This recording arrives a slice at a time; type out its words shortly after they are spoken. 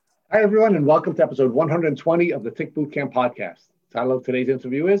Hi, everyone, and welcome to episode 120 of the Tick Bootcamp podcast. The title of today's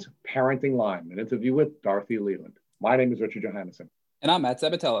interview is Parenting Lyme, an interview with Dorothy Leland. My name is Richard Johannesson. And I'm Matt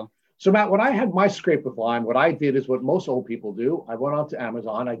Sabatello. So, Matt, when I had my scrape with Lyme, what I did is what most old people do. I went onto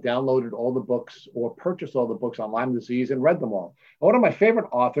Amazon, I downloaded all the books or purchased all the books on Lyme disease and read them all. And one of my favorite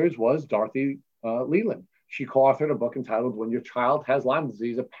authors was Dorothy Leland. She co-authored a book entitled When Your Child Has Lyme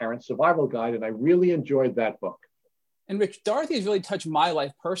Disease, A Parent's Survival Guide, and I really enjoyed that book. And Rich, Dorothy has really touched my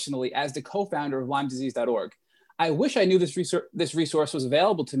life personally as the co-founder of LymeDisease.org. I wish I knew this resource was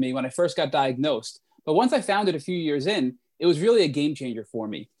available to me when I first got diagnosed, but once I found it a few years in, it was really a game changer for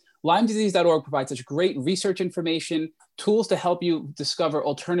me. LymeDisease.org provides such great research information, tools to help you discover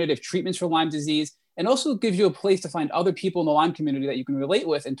alternative treatments for Lyme disease, and also gives you a place to find other people in the Lyme community that you can relate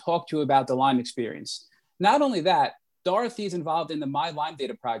with and talk to about the Lyme experience. Not only that, Dorothy is involved in the My Lyme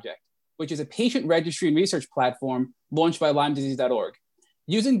Data Project, which is a patient registry and research platform launched by LymeDisease.org.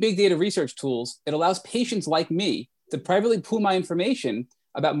 Using big data research tools, it allows patients like me to privately pool my information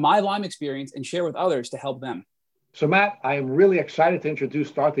about my Lyme experience and share with others to help them. So, Matt, I am really excited to introduce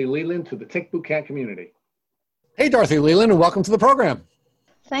Dorothy Leland to the Tick Bootcamp community. Hey, Dorothy Leland, and welcome to the program.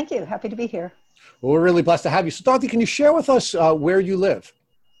 Thank you. Happy to be here. Well, we're really blessed to have you. So, Dorothy, can you share with us where you live?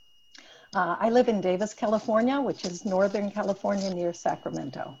 I live in Davis, California, which is Northern California near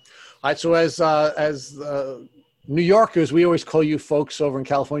Sacramento. All right. So as New Yorkers, we always call you folks over in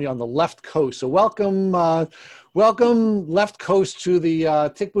California on the left coast. So welcome left coast to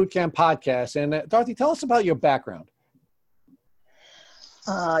the Tick Bootcamp podcast. And Dorothy, tell us about your background.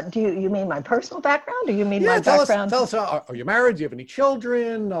 Do you mean my personal background, or you mean my background? Tell us, are you married? Do you have any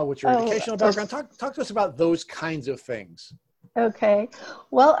children? What's your educational background? Talk to us about those kinds of things. Okay.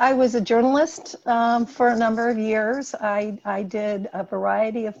 Well, I was a journalist for a number of years. I did a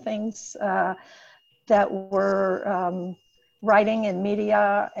variety of things that were writing and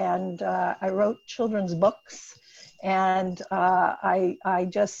media, and I wrote children's books. And I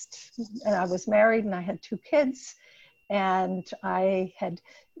was married, and I had 2 kids, and I had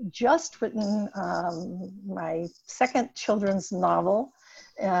just written my second children's novel,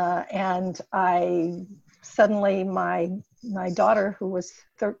 and I suddenly my daughter, who was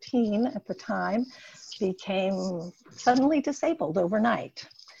 13 at the time, became suddenly disabled overnight.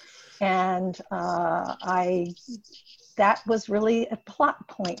 And that was really a plot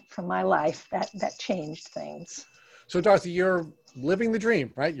point for my life that changed things. So Dorothy, you're living the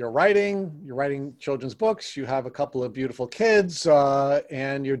dream, right? You're writing children's books. You have a couple of beautiful kids,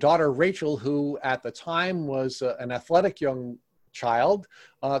 and your daughter, Rachel, who at the time was an athletic young child,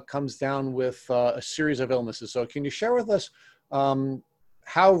 comes down with a series of illnesses. So can you share with us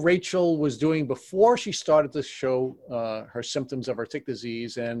how Rachel was doing before she started to show her symptoms of her tick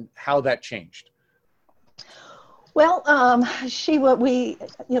disease, and how that changed? Well, we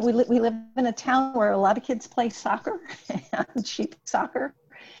live in a town where a lot of kids play soccer, and she played soccer.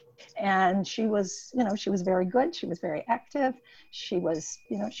 And she was very good. She was very active. She was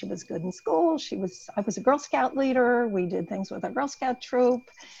good in school. I was a Girl Scout leader. We did things with our Girl Scout troop.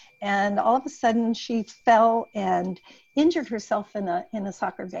 And all of a sudden she fell and injured herself in a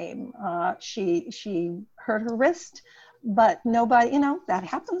soccer game. She hurt her wrist, but nobody, that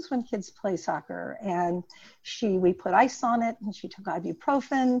happens when kids play soccer. And we put ice on it, and she took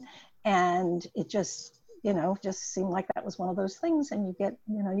ibuprofen, and it just seemed like that was one of those things. And you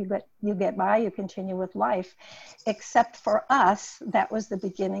get by, you continue with life. Except for us, that was the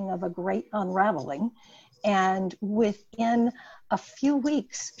beginning of a great unraveling. And within a few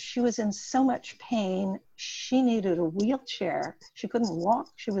weeks, she was in so much pain. She needed a wheelchair. She couldn't walk.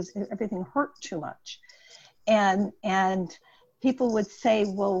 Everything hurt too much. And people would say,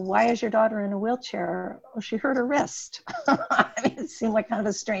 well, why is your daughter in a wheelchair? Oh, she hurt her wrist. I mean, it seemed like kind of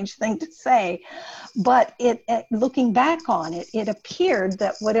a strange thing to say. But looking back on it, it appeared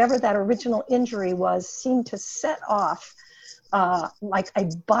that whatever that original injury was seemed to set off like a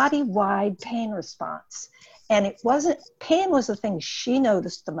body-wide pain response. And pain was the thing she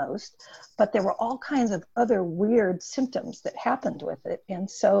noticed the most, but there were all kinds of other weird symptoms that happened with it. And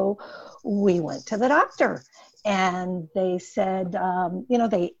so we went to the doctor, and they said,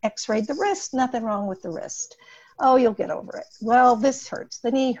 they x-rayed the wrist, nothing wrong with the wrist. Oh, you'll get over it. Well, this hurts,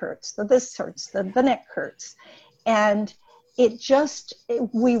 the knee hurts, this hurts, the neck hurts. And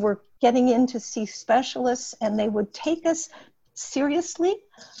we were getting in to see specialists, and they would take us seriously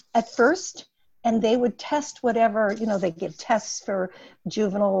at first, and they would test whatever, they give tests for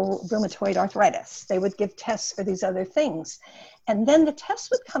juvenile rheumatoid arthritis. They would give tests for these other things. And then the tests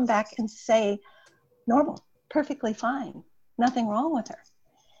would come back and say, normal, perfectly fine, nothing wrong with her.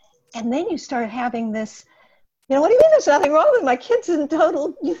 And then you start having this what do you mean there's nothing wrong with my kids in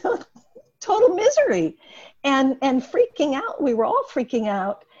total, total misery and freaking out. We were all freaking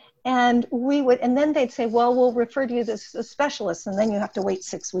out. And and then they'd say, well, we'll refer to you to a specialist, and then you have to wait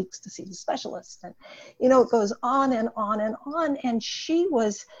 6 weeks to see the specialist. And, it goes on and on and on. And she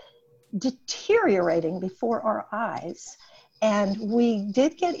was deteriorating before our eyes. And we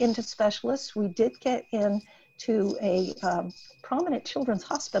did get into specialists. We did get into a prominent children's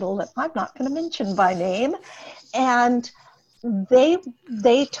hospital that I'm not going to mention by name. And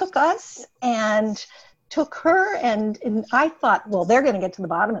they took us and took her, and I thought, well, they're going to get to the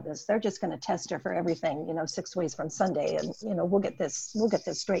bottom of this. They're just going to test her for everything, 6 ways from Sunday, and we'll get this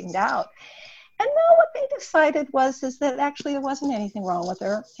straightened out. And no, what they decided is that actually there wasn't anything wrong with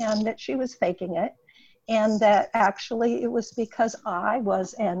her, and that she was faking it, and that actually it was because I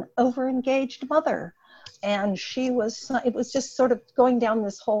was an overengaged mother, and it was just sort of going down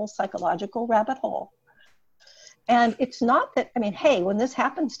this whole psychological rabbit hole. And it's not that, hey, when this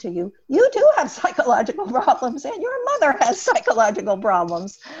happens to you, you do have psychological problems, and your mother has psychological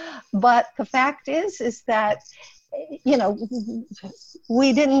problems. But the fact is that,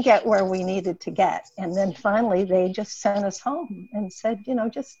 we didn't get where we needed to get. And then finally, they just sent us home and said, go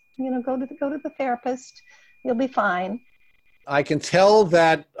to the therapist. You'll be fine. I can tell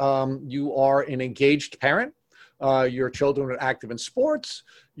that you are an engaged parent. Your children are active in sports.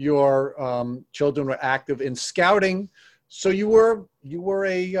 Your children were active in scouting. So you were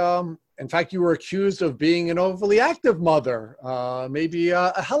in fact, you were accused of being an overly active mother, maybe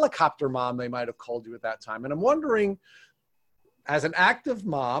a helicopter mom, they might have called you at that time. And I'm wondering, as an active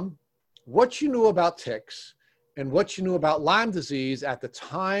mom, what you knew about tics and what you knew about Lyme disease at the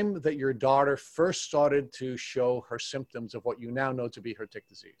time that your daughter first started to show her symptoms of what you now know to be her tick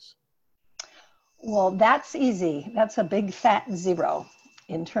disease. Well, that's easy. That's a big fat zero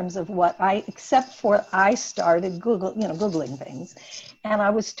in terms of except for I started Googling things. And I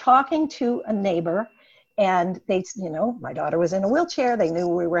was talking to a neighbor, and they, my daughter was in a wheelchair. They knew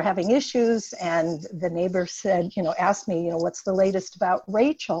we were having issues. And the neighbor said, asked me, what's the latest about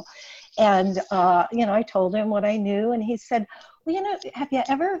Rachel? And, I told him what I knew. And he said, well, have you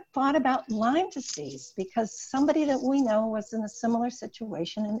ever thought about Lyme disease? Because somebody that we know was in a similar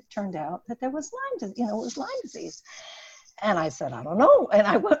situation, and it turned out that there was Lyme disease. And I said, I don't know. And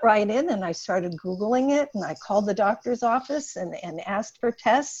I went right in and I started Googling it, and I called the doctor's office and asked for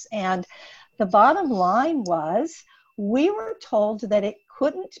tests. And the bottom line was, we were told that it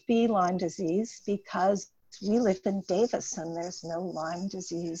couldn't be Lyme disease because we lived in Davis and there's no Lyme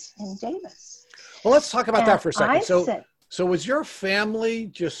disease in Davis. Well, let's talk about that for a second. So was your family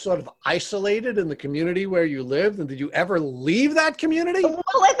just sort of isolated in the community where you lived? And did you ever leave that community? Well,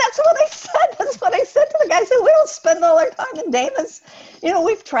 that's what I said. That's what I said to the guy. I said, we don't spend all our time in Davis.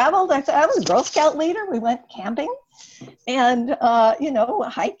 We've traveled. I was a Girl Scout leader. We went camping and,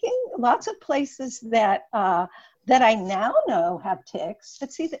 hiking, lots of places that I now know have ticks.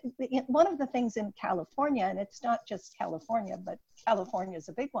 But see, one of the things in California, and it's not just California, but California is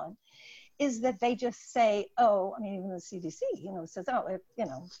a big one, is that they just say, even the CDC, says,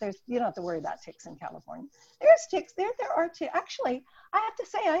 there's, you don't have to worry about ticks in California. There's ticks there. There are ticks. Actually, I have to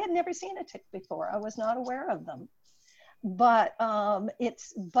say, I had never seen a tick before. I was not aware of them. But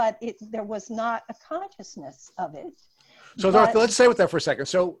there was not a consciousness of it. So Dorothy, let's stay with that for a second.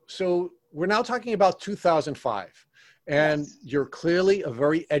 So we're now talking about 2005, and yes, you're clearly a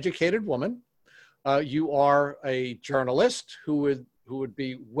very educated woman. You are a journalist who would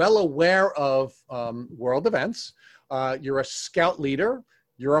be well aware of world events. You're a scout leader.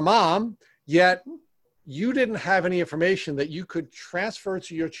 You're a mom, yet you didn't have any information that you could transfer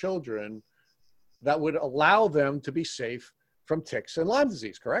to your children that would allow them to be safe from ticks and Lyme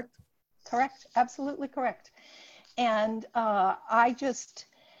disease, correct? Correct. Absolutely correct. And that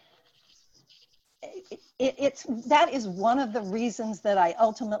is one of the reasons that I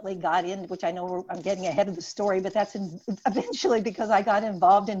ultimately got in, which I know I'm getting ahead of the story, but that's eventually because I got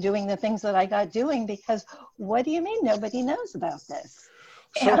involved in doing the things that I got doing, because what do you mean nobody knows about this?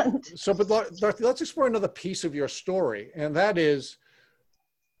 But Dorothy, let's explore another piece of your story, and that is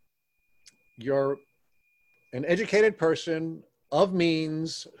you're an educated person of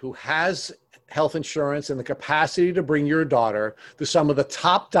means who has health insurance and the capacity to bring your daughter to some of the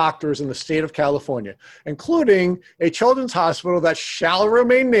top doctors in the state of California, including a children's hospital that shall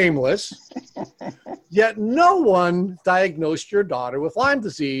remain nameless. Yet no one diagnosed your daughter with Lyme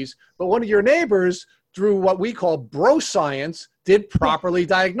disease, but one of your neighbors, through what we call bro science, did properly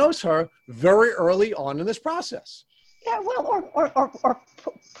diagnose her very early on in this process. Yeah, well, or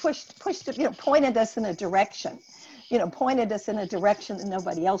pushed, pointed us in a direction. pointed us in a direction that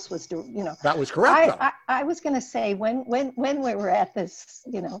nobody else was doing, That was correct, though. I was going to say when we were at this,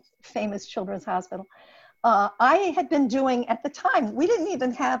 famous children's hospital, I had been doing, at the time, we didn't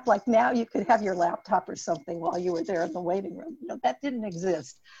even have, like now you could have your laptop or something while you were there in the waiting room. That didn't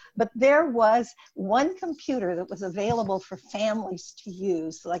exist. But there was one computer that was available for families to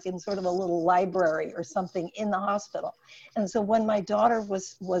use, like in sort of a little library or something in the hospital. And so when my daughter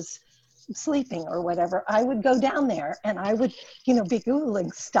was sleeping or whatever, I would go down there and I would, be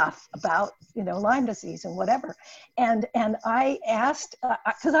Googling stuff about, Lyme disease and whatever. And I asked,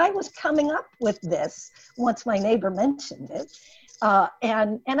 because I was coming up with this once my neighbor mentioned it.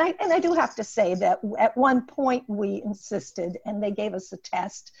 And I do have to say that at one point we insisted, and they gave us a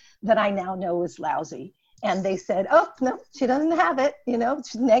test that I now know is lousy. And they said, oh, no, she doesn't have it.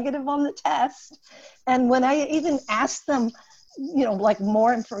 She's negative on the test. And when I even asked them, like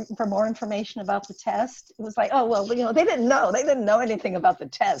for more information about the test, it was like, oh, well, they didn't know anything about the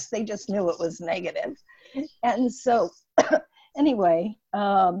test. They just knew it was negative. And so anyway,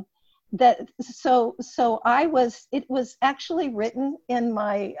 it was actually written in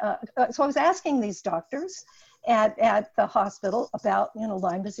my, so I was asking these doctors at the hospital about,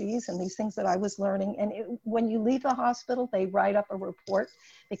 Lyme disease and these things that I was learning. And when you leave the hospital, they write up a report,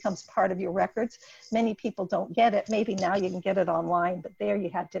 becomes part of your records. Many people don't get it. Maybe now you can get it online, but there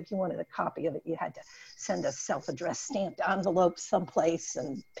you had to, if you wanted a copy of it, you had to send a self-addressed stamped envelope someplace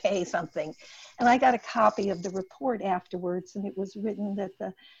and pay something. And I got a copy of the report afterwards, and it was written that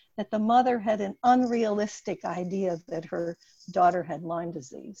the mother had an unrealistic idea that her daughter had Lyme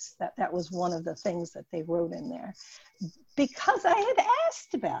disease. That was one of the things that they wrote in there, because I had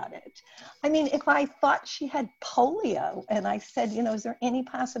asked about it. I mean, if I thought she had polio and I said, is there any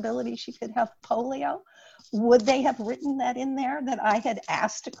possibility she could have polio? Would they have written that in there, that I had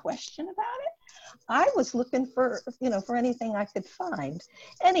asked a question about it? I was looking for, for anything I could find.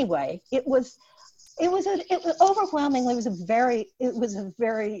 Anyway, it was overwhelmingly, it was a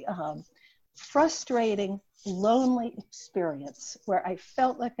very frustrating, lonely experience where I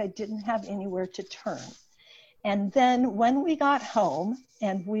felt like I didn't have anywhere to turn. And then when we got home,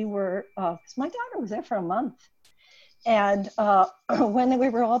 and we were, 'cause my daughter was there for a month, and when we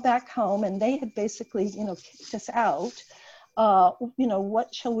were all back home and they had basically, kicked us out,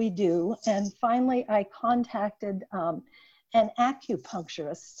 what shall we do? And finally I contacted an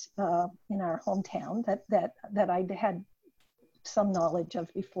acupuncturist in our hometown that I had some knowledge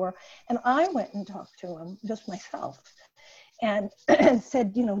of before. And I went and talked to him just myself and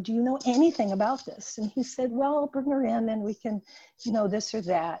said, do you know anything about this? And he said, well, I'll bring her in and we can, this or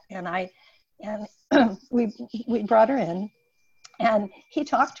that. And we brought her in, and he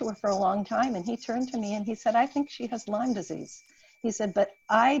talked to her for a long time, and he turned to me and he said, I think she has Lyme disease. He said, but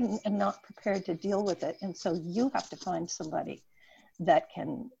I am not prepared to deal with it. And so you have to find somebody that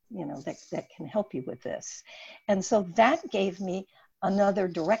can, that can help you with this. And so that gave me another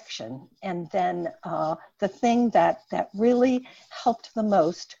direction. And then the thing that really helped the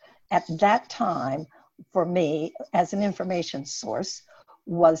most at that time for me as an information source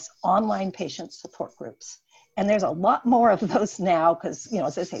was online patient support groups. And there's a lot more of those now because,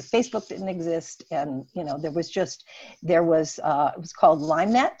 as I say, Facebook didn't exist. And, it was called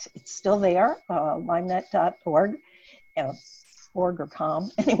LymeNet. It's still there, lymenet.org, org or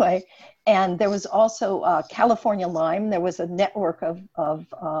com, anyway. And there was also California Lyme. There was a network of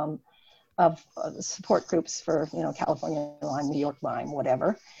support groups for, California Lyme, New York Lyme,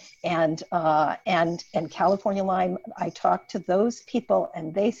 whatever. And California Lyme, I talked to those people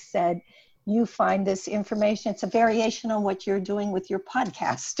and they said, you find this information, it's a variation on what you're doing with your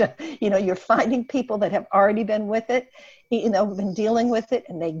podcast. You're finding people that have already been with it, been dealing with it,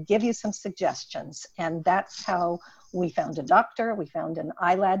 and they give you some suggestions. And that's how we found a doctor. We found an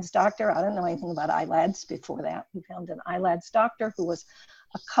ILADS doctor. I don't know anything about ILADS before that. We found an ILADS doctor who was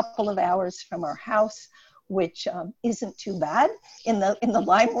a couple of hours from our house, which isn't too bad in the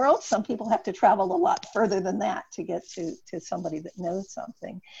Lyme world. Some people have to travel a lot further than that to get to somebody that knows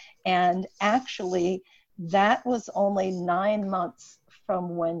something. And actually, that was only 9 months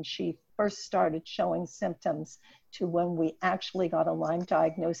from when she first started showing symptoms to when we actually got a Lyme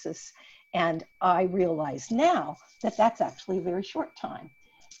diagnosis. And I realize now that that's actually a very short time.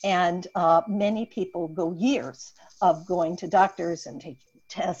 And many people go years of going to doctors and taking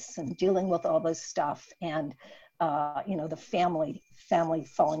tests and dealing with all this stuff, and the family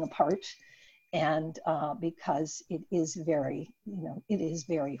falling apart, and because it is very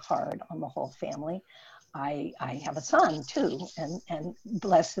hard on the whole family. I have a son too, and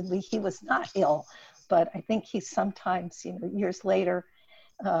blessedly he was not ill, but I think he sometimes, years later,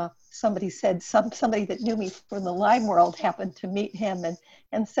 somebody said, somebody that knew me from the Lyme world happened to meet him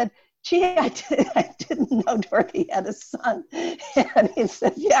and said, gee, I didn't know Dorothy had a son. And he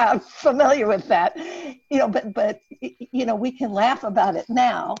said, yeah, I'm familiar with that. But we can laugh about it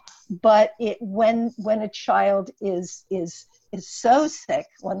now, but when a child is so sick,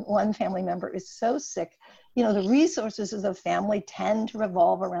 when one family member is so sick, the resources of the family tend to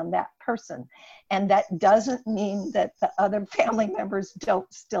revolve around that person. And that doesn't mean that the other family members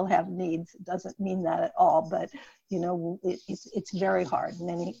don't still have needs. It doesn't mean that at all. But, it's very hard.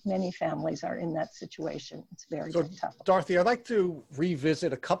 Many families are in that situation. It's very tough. Dorothy, I'd like to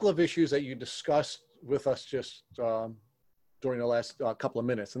revisit a couple of issues that you discussed with us just during the last couple of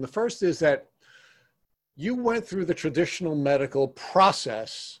minutes. And the first is that you went through the traditional medical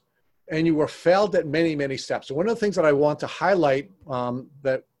process and you were failed at many, many steps. So one of the things that I want to highlight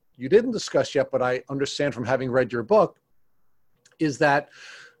that you didn't discuss yet, but I understand from having read your book, is that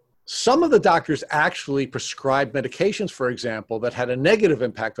some of the doctors actually prescribed medications, for example, that had a negative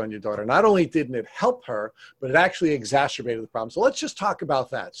impact on your daughter. Not only didn't it help her, but it actually exacerbated the problem. So let's just talk about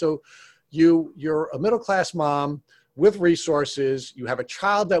that. So you're a middle-class mom with resources, you have a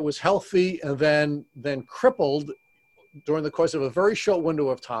child that was healthy and then crippled during the course of a very short window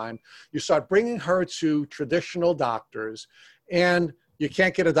of time. You start bringing her to traditional doctors and you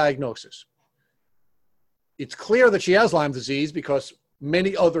can't get a diagnosis. It's clear that she has Lyme disease because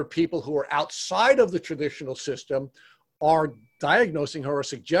many other people who are outside of the traditional system are diagnosing her or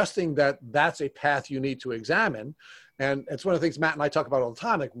suggesting that that's a path you need to examine. And it's one of the things Matt and I talk about all the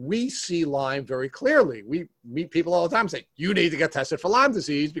time. Like, we see Lyme very clearly. We meet people all the time and say, you need to get tested for Lyme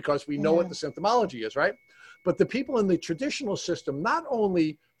disease because we know what the symptomology is, right? But the people in the traditional system not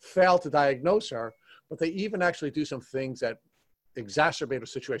only fail to diagnose her, but they even actually do some things that exacerbate her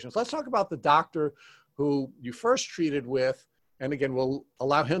situation. So let's talk about the doctor who you first treated with, and again, we'll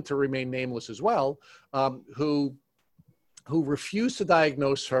allow him to remain nameless as well, who refused to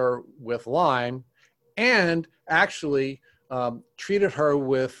diagnose her with Lyme and actually treated her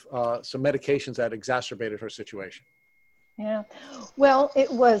with some medications that exacerbated her situation. Yeah, well,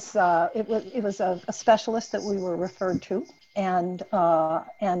 it was a specialist that we were referred to, and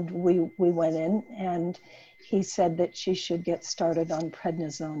we went in, and he said that she should get started on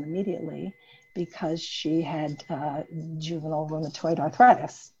prednisone immediately because she had juvenile rheumatoid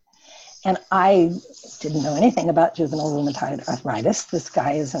arthritis. And I didn't know anything about juvenile rheumatoid arthritis. This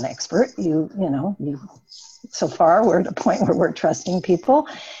guy is an expert. So far we're at a point where we're trusting people,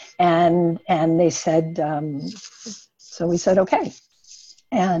 and they said. So we said, okay.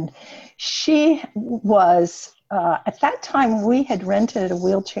 And she was, at that time, we had rented a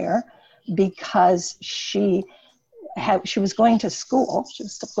wheelchair because she was going to school. She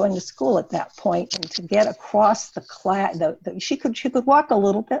was going to school at that point, and to get across the class, she could walk a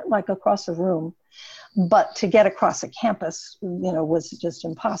little bit, like across a room, but to get across a campus, was just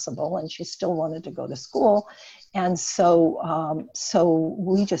impossible. And she still wanted to go to school. And so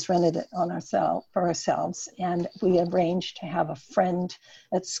we just rented it for ourselves, and we arranged to have a friend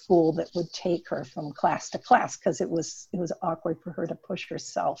at school that would take her from class to class because it was awkward for her to push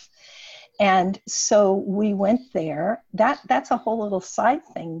herself. And so we went there. That's a whole little side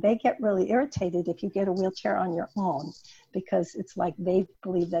thing. They get really irritated if you get a wheelchair on your own because it's like they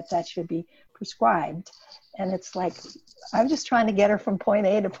believe that should be prescribed. And it's like, I'm just trying to get her from point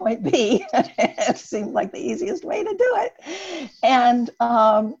A to point B. It seemed like the easiest way to do it. And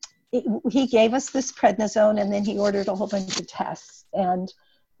he gave us this prednisone, and then he ordered a whole bunch of tests and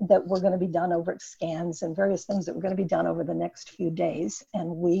that were going to be done over scans and various things that were going to be done over the next few days. And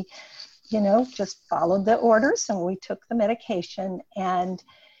we, just followed the orders, and we took the medication. And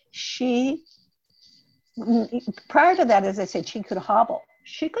she, prior to that, as I said, she could hobble.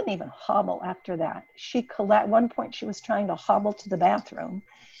 She couldn't even hobble after that. At one point, she was trying to hobble to the bathroom,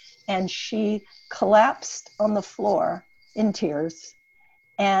 and she collapsed on the floor in tears.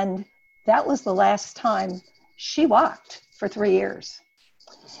 And that was the last time she walked for 3 years.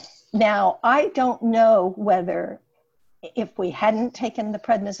 Now, I don't know whether if we hadn't taken the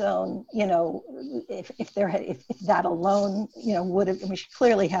prednisone, if that alone, would have, she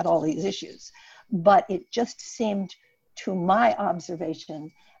clearly had all these issues, but it just seemed, to my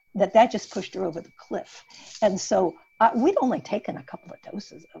observation, that just pushed her over the cliff. And so we'd only taken a couple of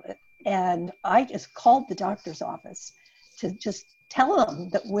doses of it. And I just called the doctor's office to just tell them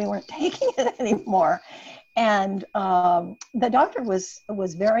that we weren't taking it anymore. And the doctor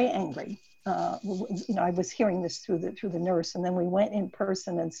was very angry. I was hearing this through the nurse, and then we went in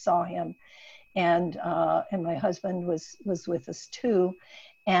person and saw him. And my husband was with us too.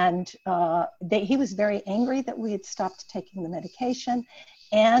 And he was very angry that we had stopped taking the medication.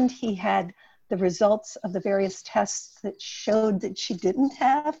 and he had the results of the various tests that showed that she didn't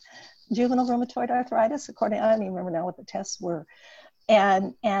have juvenile rheumatoid arthritis, I don't even remember now what the tests were.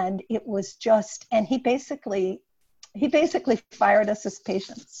 And it was just, and he basically fired us as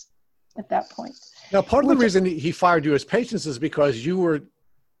patients at that point. Now, part of the reason he fired you as patients is because you were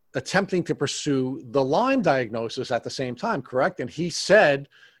attempting to pursue the Lyme diagnosis at the same time, correct? And he said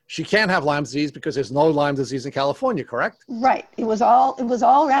she can't have Lyme disease because there's no Lyme disease in California, correct? Right. It was all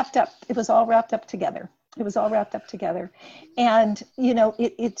wrapped up. It was all wrapped up together. And,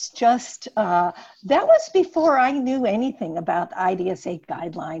 it's just, that was before I knew anything about IDSA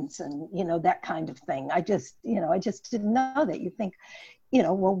guidelines and, that kind of thing. I just didn't know that. You think,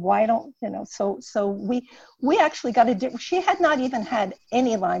 well, why don't, so we actually she had not even had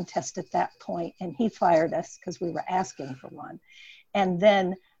any Lyme test at that point, and he fired us because we were asking for one. And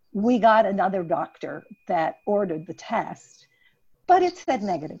then we got another doctor that ordered the test, but it said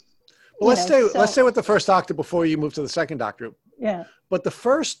negative. Well, let's stay with the first doctor before you move to the second doctor. Yeah. But the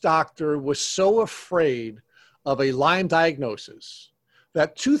first doctor was so afraid of a Lyme diagnosis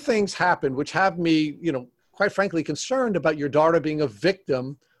that two things happened, which have me, quite frankly, concerned about your daughter being a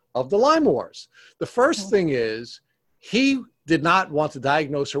victim of the Lyme wars. The first thing is he did not want to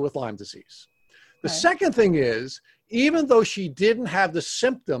diagnose her with Lyme disease. The second thing is, even though she didn't have the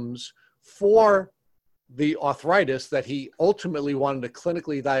symptoms for the arthritis that he ultimately wanted to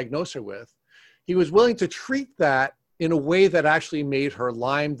clinically diagnose her with, he was willing to treat that in a way that actually made her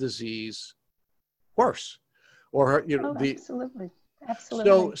Lyme disease worse, or her, absolutely.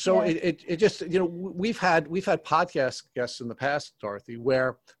 Absolutely. So it just, we've had podcast guests in the past, Dorothy,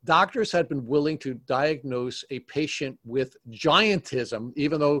 where doctors had been willing to diagnose a patient with giantism,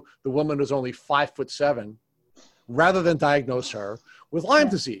 even though the woman was only 5'7", rather than diagnose her with Lyme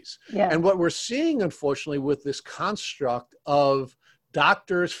disease. Yeah. And what we're seeing, unfortunately, with this construct of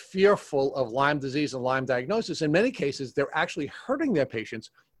doctors fearful of Lyme disease and Lyme diagnosis, in many cases, they're actually hurting their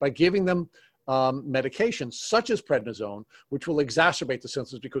patients by giving them medications such as prednisone, which will exacerbate the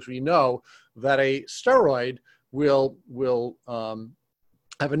symptoms, because we know that a steroid will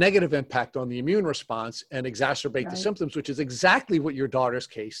have a negative impact on the immune response and exacerbate the symptoms, which is exactly what your daughter's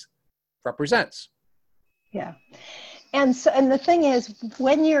case represents. Yeah. And the thing is,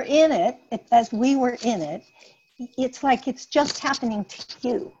 when you're in it, as we were in it, it's like it's just happening to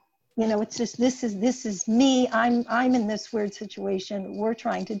you. It's just, this is me. I'm in this weird situation. We're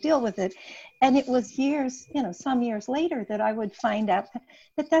trying to deal with it. And it was years, some years later, that I would find out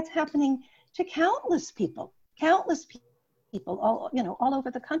that that's happening to countless people all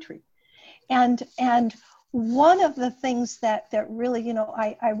over the country. And one of the things that really,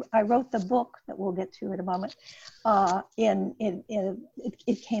 I wrote the book that we'll get to in a moment.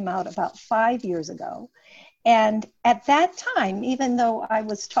 It came out about 5 years ago. And at that time, even though I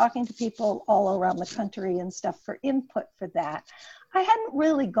was talking to people all around the country and stuff for input for that, I hadn't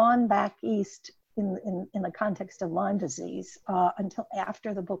really gone back east in the context of Lyme disease until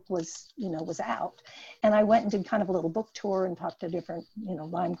after the book was out. And I went and did kind of a little book tour and talked to different,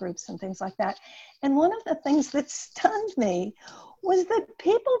 Lyme groups and things like that. And one of the things that stunned me was that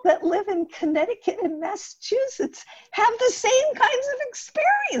people that live in Connecticut and Massachusetts have the same kinds of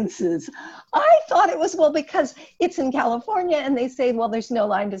experiences. I thought it was, because it's in California and they say, well, there's no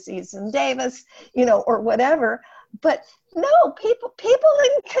Lyme disease in Davis, or whatever. But no, people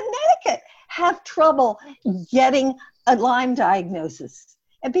in Connecticut have trouble getting a Lyme diagnosis.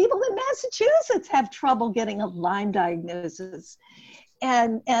 And people in Massachusetts have trouble getting a Lyme diagnosis.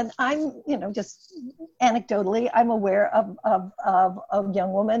 And I'm, just anecdotally, I'm aware of a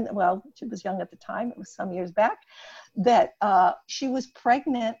young woman, well, she was young at the time, it was some years back, that she was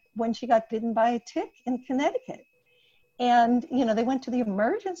pregnant when she got bitten by a tick in Connecticut. And, they went to the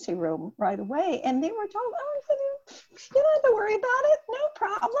emergency room right away and they were told, you don't have to worry about it, no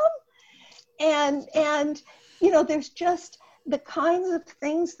problem. And there's just the kinds of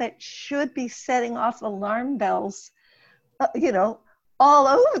things that should be setting off alarm bells, all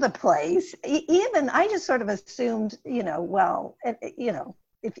over the place. Even I just sort of assumed, if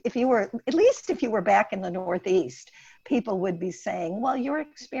you were back in the Northeast, people would be saying, well, your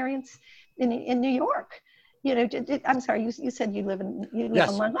experience in New York, I'm sorry, you said you live on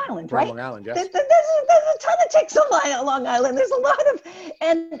Long Island, right? Long Island, yes. There's a ton of ticks on Long Island. There's a lot of,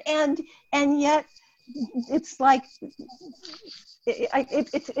 and yet it's like,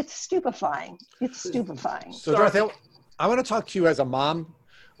 it's stupefying. It's stupefying. So Dorothy, I want to talk to you as a mom.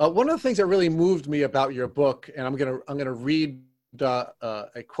 One of the things that really moved me about your book, and I'm gonna read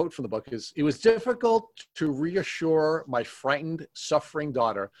a quote from the book, is, "It was difficult to reassure my frightened, suffering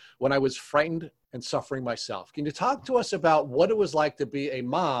daughter when I was frightened and suffering myself. Can you talk to us about what it was like to be a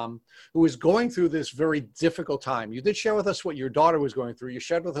mom who was going through this very difficult time? You did share with us what your daughter was going through. You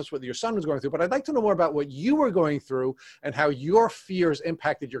shared with us what your son was going through, but I'd like to know more about what you were going through and how your fears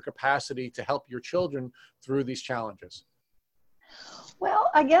impacted your capacity to help your children through these challenges.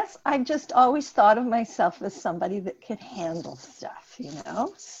 Well, I guess I just always thought of myself as somebody that could handle stuff,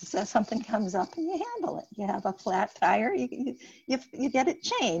 So something comes up and you handle it. You have a flat tire, you get it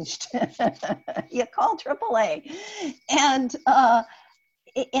changed. You call AAA. And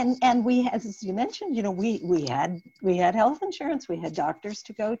we, as you mentioned, we had health insurance, we had doctors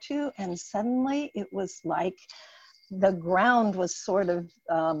to go to, and suddenly it was like the ground was sort of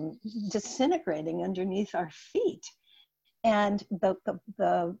disintegrating underneath our feet. And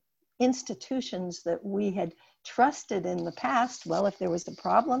the institutions that we had trusted in the past, well, if there was a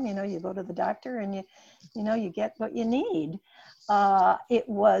problem, you go to the doctor and you get what you need. It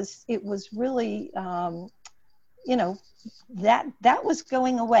was really, that was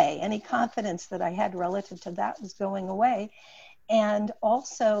going away. Any confidence that I had relative to that was going away. And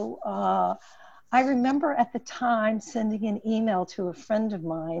also, I remember at the time sending an email to a friend of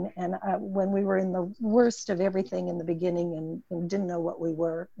mine, and when we were in the worst of everything in the beginning and didn't know what we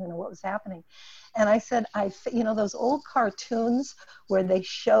were, what was happening. And I said, those old cartoons where they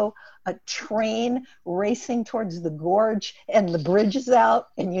show a train racing towards the gorge and the bridge is out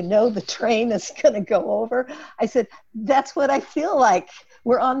and the train is going to go over. I said, that's what I feel like.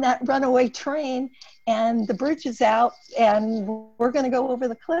 We're on that runaway train and the bridge is out and we're going to go over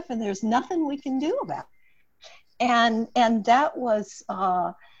the cliff and there's nothing we can do about it. And that was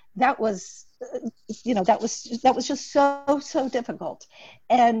just so difficult.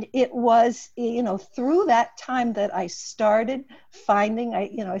 And it was, through that time that I started finding,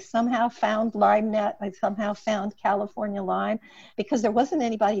 I somehow found LymeNet, I somehow found California Lyme, because there wasn't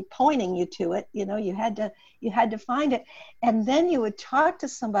anybody pointing you to it. You had to find it. And then you would talk to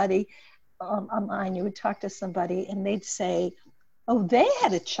somebody online, and they'd say, oh, they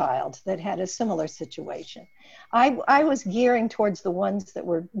had a child that had a similar situation. I was gearing towards the ones that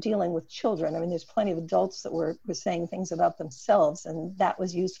were dealing with children. I mean, there's plenty of adults that were saying things about themselves, and that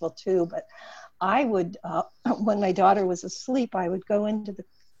was useful too. But I would, when my daughter was asleep, I would go into the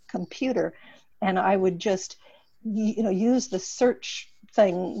computer and I would just, use the search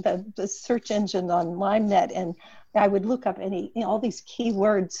thing, the search engine on LymeNet, and I would look up all these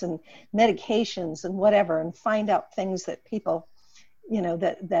keywords and medications and whatever, and find out things that people,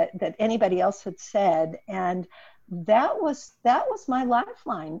 that anybody else had said. And that was my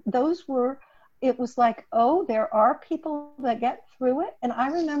lifeline. It was like, oh, there are people that get through it. And I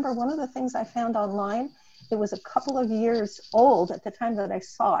remember one of the things I found online, it was a couple of years old at the time that I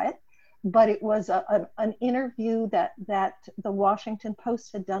saw it, but it was an interview that the Washington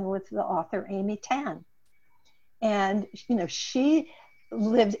Post had done with the author Amy Tan. And, she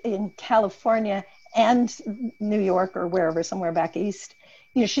lived in California and New York or wherever, somewhere back east.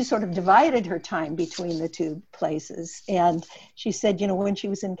 She sort of divided her time between the two places. And she said, when she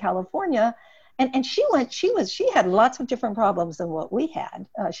was in California, and she had lots of different problems than what we had.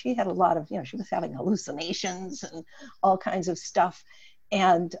 She had a lot of, she was having hallucinations and all kinds of stuff.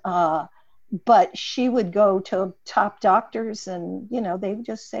 And, but she would go to top doctors and, they would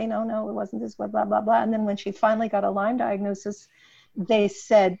just say, no, it wasn't this, blah, blah, blah, blah. And then when she finally got a Lyme diagnosis, they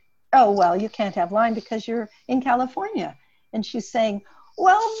said, oh, well, you can't have Lyme because you're in California. And she's saying,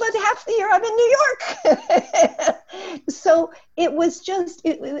 well, but half the year I'm in New York. So it was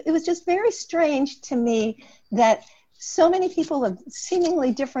just very strange to me that so many people of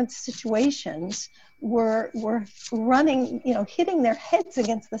seemingly different situations were running, hitting their heads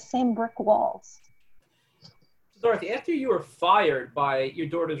against the same brick walls. Dorothy, after you were fired by your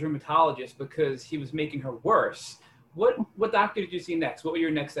daughter's rheumatologist because he was making her worse, what doctor did you see next? What were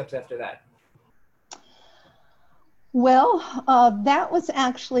your next steps after that? Well, that was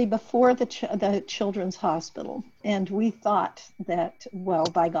actually before the Children's Hospital, and we thought that, well,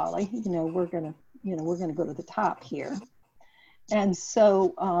 by golly, we're gonna go to the top here, and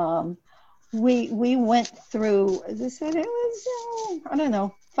so we went through. As I said, it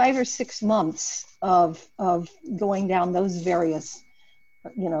was 5 or 6 months of going down those various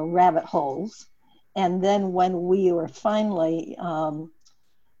rabbit holes, and then when we were finally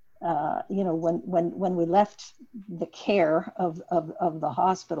when we left the care of the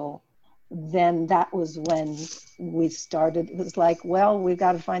hospital, then that was when we started. It was like, well, we've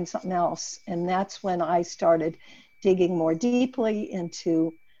got to find something else. And that's when I started digging more deeply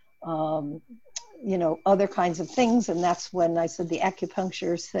into, other kinds of things. And that's when I said the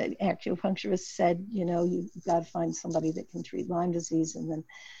acupuncturist said, you've got to find somebody that can treat Lyme disease. And then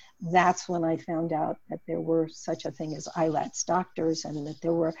that's when I found out that there were such a thing as ILATS doctors, and that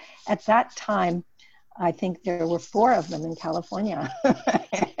there were, at that time, I think there were 4 of them in California.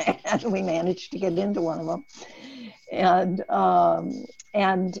 And we managed to get into one of them.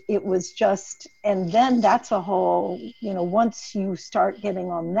 And it was just, and then that's a whole, you know, once you start getting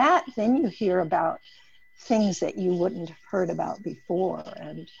on that, then you hear about things that you wouldn't have heard about before.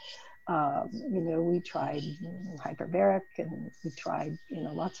 And, you know, we tried hyperbaric, and we tried, you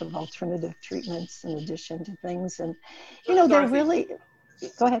know, lots of alternative treatments in addition to things. And, you know, they're really,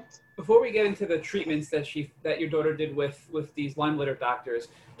 go ahead. Before we get into the treatments that your daughter did with these Lyme litter doctors,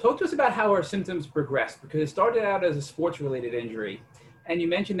 talk to us about how her symptoms progressed, because it started out as a sports-related injury, and you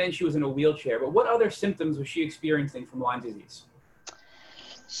mentioned then she was in a wheelchair, but what other symptoms was she experiencing from Lyme disease?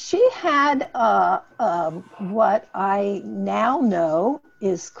 She had what I now know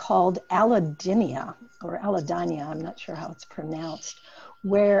is called allodynia, or allodynia, I'm not sure how it's pronounced,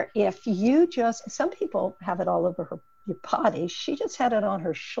 where if you just, some people have it all over your body, she just had it on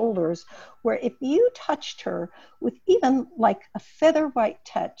her shoulders, where if you touched her with even like a feather white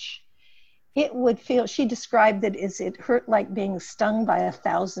touch, it would feel, she described it as it hurt like being stung by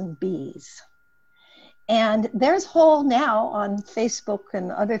 1,000 bees. And there's whole, now on Facebook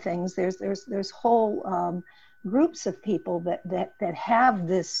and other things, there's whole groups of people that have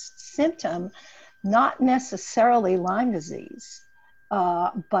this symptom, not necessarily Lyme disease,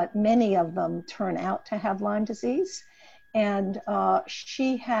 but many of them turn out to have Lyme disease. And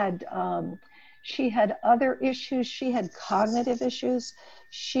she had other issues. She had cognitive issues.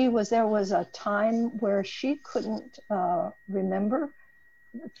 There was a time where she couldn't remember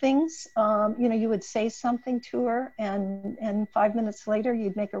things. You know, you would say something to her, and 5 minutes later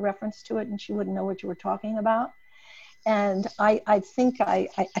you'd make a reference to it and she wouldn't know what you were talking about. And I think I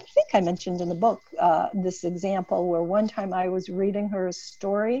mentioned in the book this example where one time I was reading her a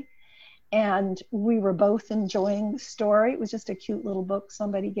story, and we were both enjoying the story. It was just a cute little book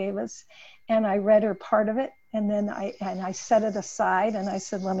somebody gave us, and I read her part of it, and then I set it aside, and I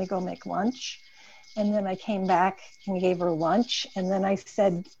said, let me go make lunch. And then I came back and gave her lunch, and then I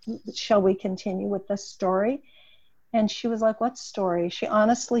said, shall we continue with the story? And she was like, what story? She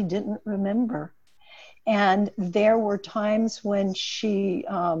honestly didn't remember. And there were times when she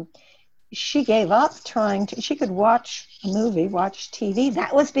gave up trying to, she could watch a movie, watch TV.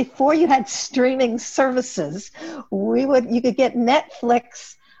 That was before you had streaming services. You could get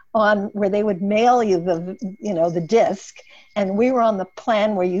Netflix on where they would mail you the disc. And we were on the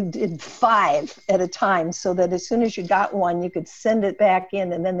plan where you did 5 at a time, so that as soon as you got one, you could send it back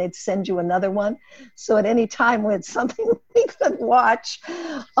in, and then they'd send you another one. So at any time we had something we could watch.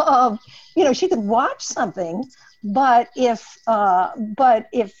 She could watch something, but if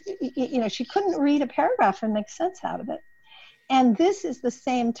she couldn't read a paragraph and make sense out of it. And this is the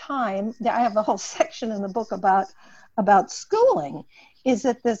same time that I have a whole section in the book about schooling, is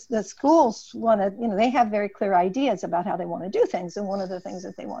that the schools want to, they have very clear ideas about how they want to do things. And one of the things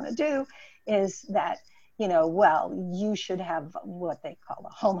that they want to do is that, you should have what they call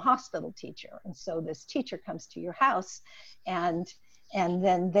a home hospital teacher. And so this teacher comes to your house, and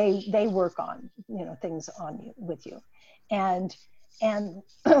then they work on, things with you. And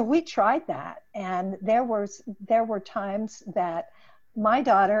we tried that. And there were times that my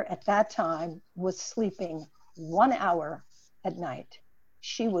daughter at that time was sleeping 1 hour at night.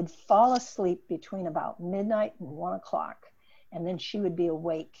 She would fall asleep between about midnight and 1 o'clock, and then she would be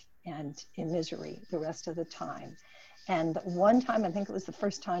awake and in misery the rest of the time. And one time, I think it was the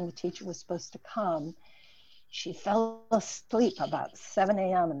first time the teacher was supposed to come, she fell asleep about 7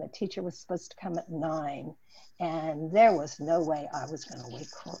 a.m. and the teacher was supposed to come at 9. And there was no way I was going to wake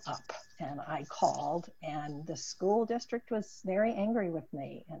her up. And I called, and the school district was very angry with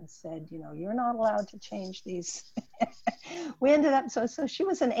me and said, you're not allowed to change these. We ended up, so she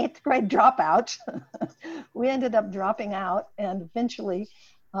was an 8th grade dropout. We ended up dropping out and eventually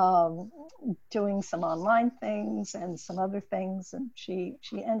doing some online things and some other things. And she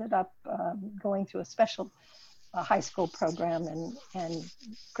ended up going through a special high school program and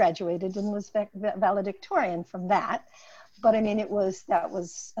graduated and was valedictorian from that. But I mean, that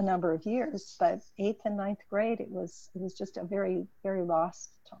was a number of years, but 8th and 9th grade, it was just a very, very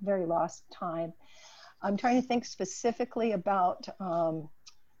lost time. I'm trying to think specifically about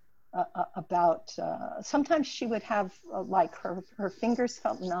sometimes she would have like her fingers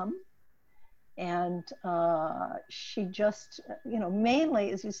felt numb, and she just,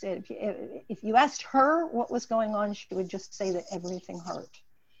 mainly, as you said, if you asked her what was going on, she would just say that everything hurt.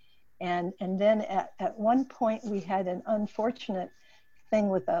 And then at one point we had an unfortunate thing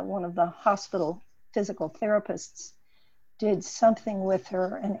with one of the hospital physical therapists did something with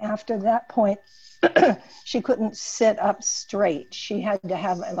her. And after that point, she couldn't sit up straight. She had to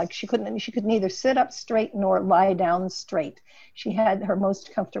have, like, she could neither sit up straight nor lie down straight. She had, her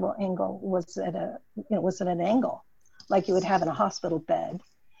most comfortable angle was at an angle, like you would have in a hospital bed.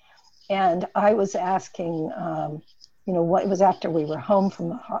 And I was asking, what, it was after we were home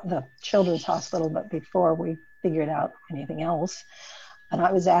from the children's hospital, but before we figured out anything else. And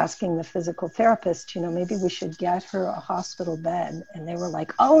I was asking the physical therapist, maybe we should get her a hospital bed. And they were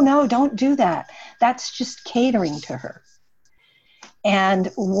like, oh no, don't do that. That's just catering to her. And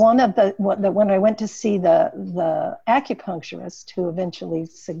when I went to see the acupuncturist who eventually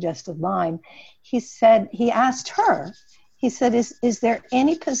suggested Lyme, he asked her, he said, is there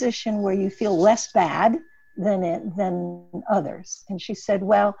any position where you feel less bad than others? And she said,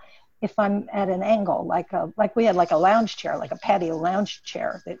 well, if I'm at an angle, like we had like a lounge chair, like a patio lounge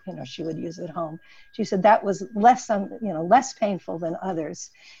chair that, she would use at home. She said that was less painful than others.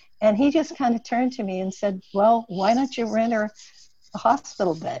 And he just kind of turned to me and said, well, why don't you rent her a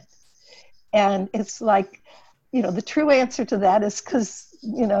hospital bed? And it's like, the true answer to that is because,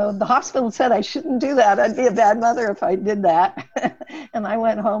 the hospital said I shouldn't do that. I'd be a bad mother if I did that. And I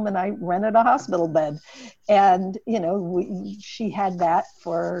went home and I rented a hospital bed. And, she had that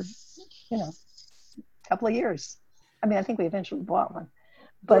for, a couple of years. I mean, I think we eventually bought one,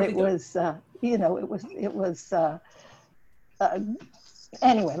 but it was,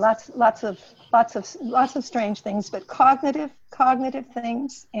 anyway, lots of strange things, but cognitive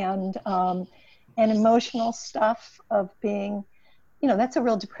things and emotional stuff of being, that's a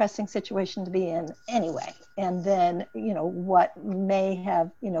real depressing situation to be in anyway. And then, what may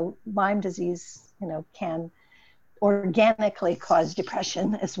have, Lyme disease, can organically cause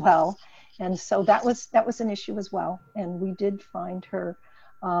depression as well. And so that was an issue as well. And we did find her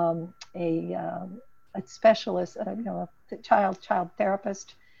a specialist, a child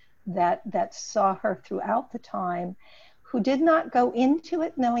therapist that saw her throughout the time, who did not go into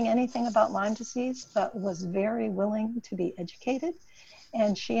it knowing anything about Lyme disease, but was very willing to be educated.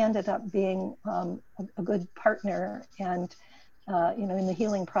 And she ended up being a good partner and, in the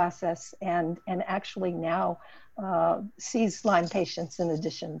healing process, and actually now sees Lyme patients in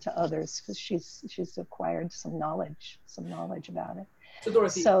addition to others, because she's acquired some knowledge about it. So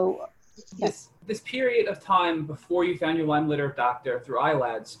Dorothy, this period of time before you found your Lyme litter doctor through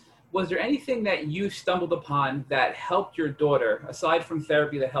iLads, was there anything that you stumbled upon that helped your daughter, aside from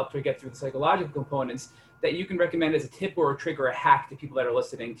therapy that helped her get through the psychological components, that you can recommend as a tip or a trick or a hack to people that are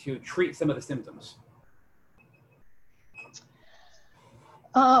listening to treat some of the symptoms?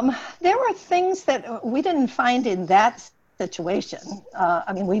 There were things that we didn't find in that situation.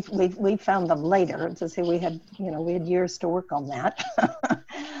 I mean, we found them later. To say we had years to work on that.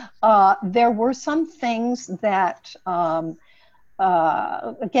 There were some things that,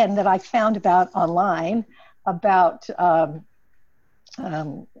 again, that I found about online about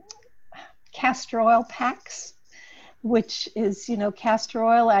castor oil packs, which is, castor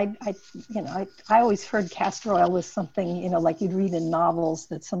oil. I always heard castor oil was something, like you'd read in novels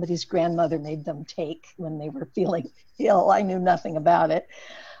that somebody's grandmother made them take when they were feeling ill. I knew nothing about it,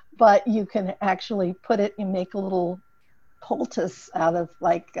 but you can actually put it and make a little poultice out of,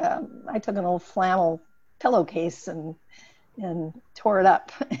 like, I took an old flannel pillowcase and tore it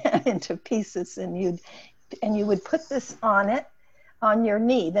up into pieces, and you would put this on it, on your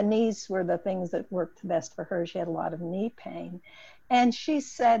knee. The knees were the things that worked best for her. She had a lot of knee pain. And she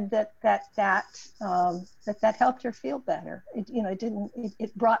said that helped her feel better.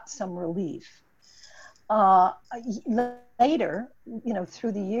 It brought some relief. Later,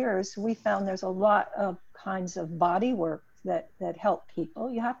 through the years, we found there's a lot of kinds of body work that help people.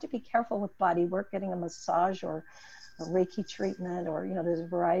 You have to be careful with body work, getting a massage or a Reiki treatment, or, there's a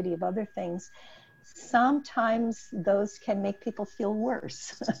variety of other things. Sometimes those can make people feel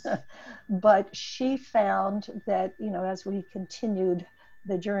worse. But she found that, as we continued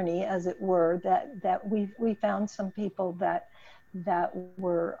the journey, as it were, that we found some people that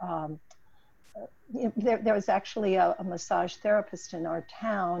were, there was actually a massage therapist in our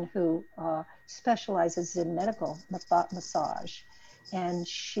town who specializes in medical massage. And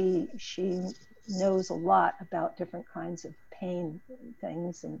she knows a lot about different kinds of pain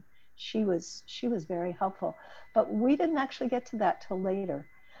things, and she was very helpful. But we didn't actually get to that till later.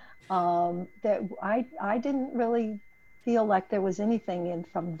 That I didn't really feel like there was anything in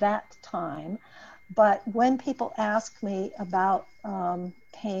from that time. But when people ask me about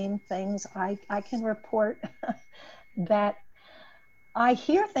pain things, I can report that I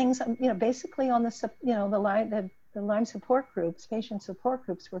hear things, basically on the line, the Lyme support groups, patient support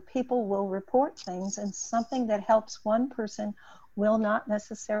groups, where people will report things, and something that helps one person will not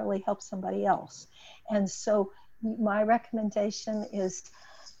necessarily help somebody else. And so my recommendation is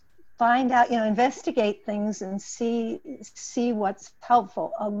find out, investigate things and see what's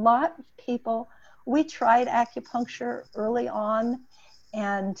helpful. A lot of people, we tried acupuncture early on,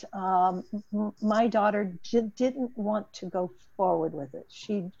 and my daughter didn't want to go forward with it.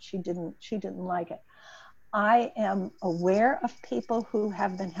 She didn't like it. I am aware of people who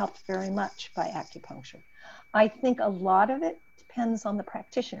have been helped very much by acupuncture. I think a lot of it depends on the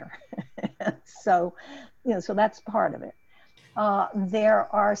practitioner. So that's part of it. There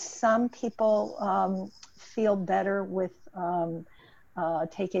are some people feel better with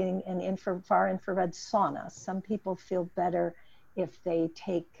taking an far infrared sauna. Some people feel better if they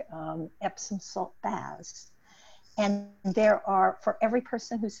take Epsom salt baths. And there are, for every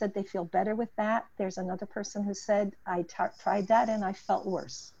person who said they feel better with that, there's another person who said, I tried that and I felt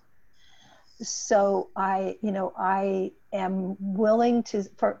worse. So I am willing to,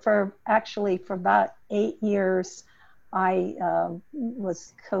 for about 8 years, I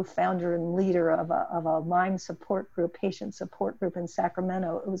was co-founder and leader of a Lyme support group, patient support group in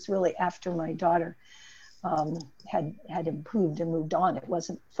Sacramento. It was really after my daughter had improved and moved on. It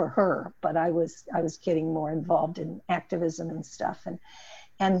wasn't for her, but I was getting more involved in activism and stuff.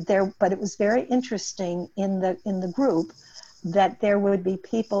 But it was very interesting in the group that there would be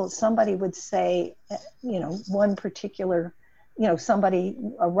people, somebody would say, one particular,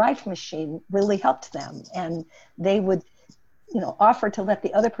 a Rife machine really helped them, and they would, offer to let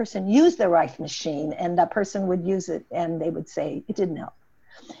the other person use the Rife machine, and that person would use it, and they would say it didn't help.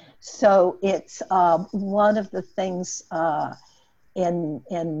 So it's one of the things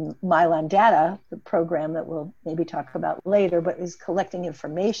in My Lyme Data, the program that we'll maybe talk about later, but is collecting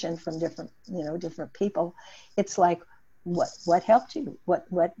information from different people. It's like, what helped you? What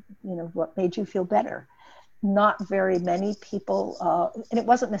made you feel better? Not very many people, and it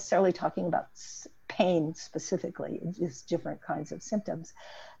wasn't necessarily talking about pain specifically, just different kinds of symptoms.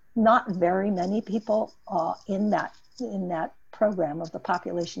 Not very many people in that program, of the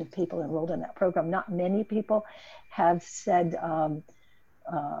population of people enrolled in that program, not many people have said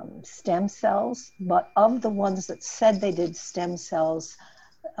stem cells, but of the ones that said they did stem cells,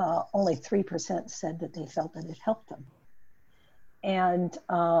 only 3% said that they felt that it helped them. And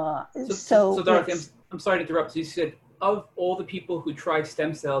so Dorothy, I'm sorry to interrupt. So you said of all the people who tried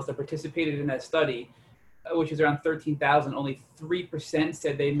stem cells that participated in that study, which is around 13,000, only 3%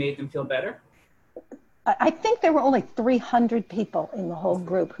 said they made them feel better? I think there were only 300 people in the whole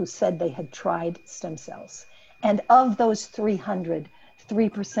group who said they had tried stem cells. And of those 300,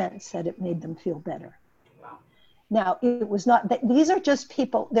 3% said it made them feel better. Wow. Now, it was not, these are just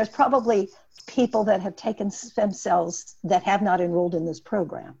people, there's probably people that have taken stem cells that have not enrolled in this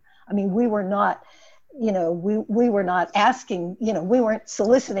program. I mean, we were not, we were not asking, we weren't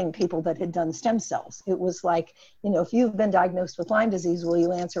soliciting people that had done stem cells. It was like, if you've been diagnosed with Lyme disease, will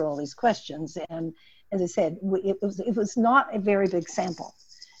you answer all these questions? And as I said, it was not a very big sample.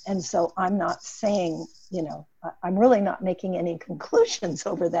 And so I'm not saying, I'm really not making any conclusions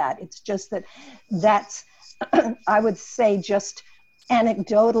over that. It's just that's, I would say just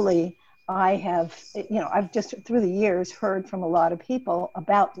anecdotally, I have, I've just through the years heard from a lot of people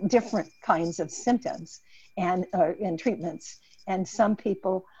about different kinds of symptoms and treatments. And some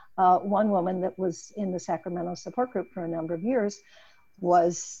people, one woman that was in the Sacramento support group for a number of years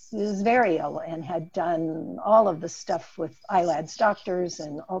was very ill and had done all of the stuff with ILADS doctors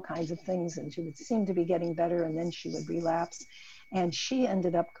and all kinds of things. And she would seem to be getting better, and then she would relapse. And she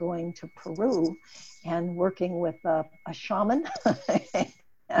ended up going to Peru and working with a shaman.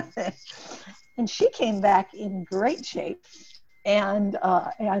 And she came back in great shape, and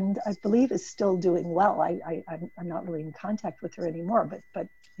I believe is still doing well. I'm not really in contact with her anymore, but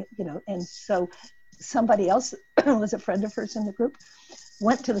and so somebody else was a friend of hers in the group,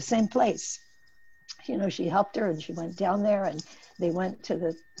 went to the same place. She helped her, and she went down there, and they went to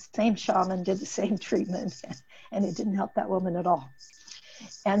the same shaman, did the same treatment, and it didn't help that woman at all.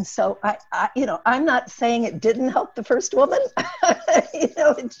 And so I'm not saying it didn't help the first woman.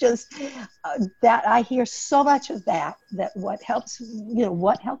 It's just that I hear so much of that what helps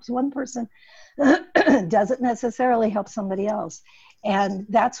one person doesn't necessarily help somebody else. And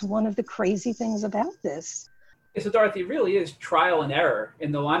that's one of the crazy things about this. So Dorothy, it really is trial and error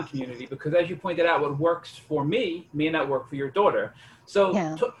in the Lyme community, because as you pointed out, what works for me may not work for your daughter. So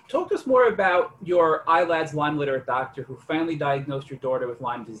talk to us more about your ILADS Lyme literate doctor who finally diagnosed your daughter with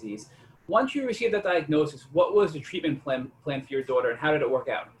Lyme disease. Once you received that diagnosis, what was the treatment plan for your daughter, and how did it work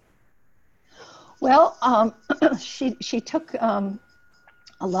out? Well, she took a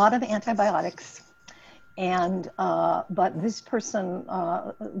lot of antibiotics, and but this person,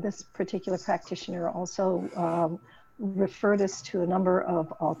 this particular practitioner, also referred us to a number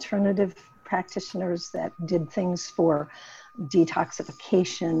of alternative practitioners that did things for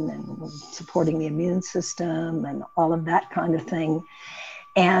detoxification and supporting the immune system and all of that kind of thing.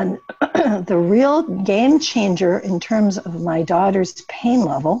 And the real game changer in terms of my daughter's pain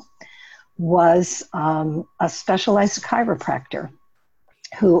level was a specialized chiropractor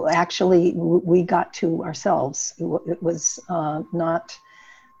who actually we got to ourselves. It was not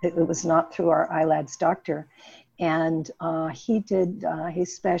through our ILADS doctor. And he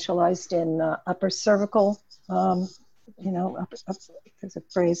specialized in upper cervical, there's a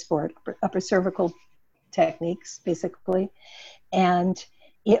phrase for it, upper cervical techniques, basically. And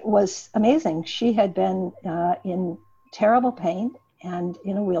it was amazing. She had been in terrible pain and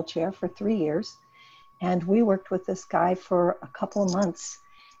in a wheelchair for 3 years. And we worked with this guy for a couple of months,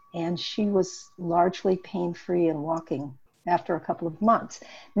 and she was largely pain-free and walking after a couple of months.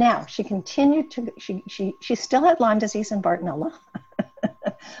 Now, she continued to, she still had Lyme disease and Bartonella,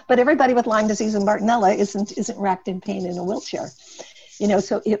 but everybody with Lyme disease and Bartonella isn't racked in pain in a wheelchair.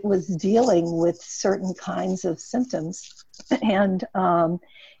 So it was dealing with certain kinds of symptoms. And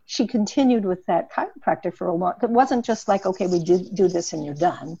she continued with that chiropractor for a long, it wasn't just like, okay, we do this and you're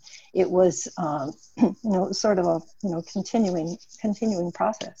done. It was, sort of a, continuing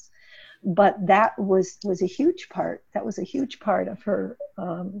process. But that was a huge part. That was a huge part of her,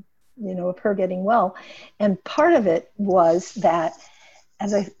 of her getting well. And part of it was that,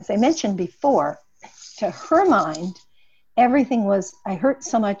 as I mentioned before, to her mind, everything was, I hurt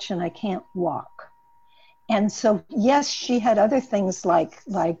so much and I can't walk. And so, yes, she had other things like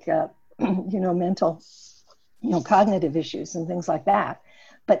mental, cognitive issues and things like that.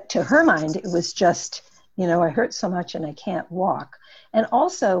 But to her mind, it was just, I hurt so much and I can't walk. And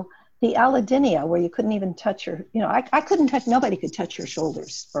also the allodynia, where you couldn't even touch her, I couldn't touch, nobody could touch her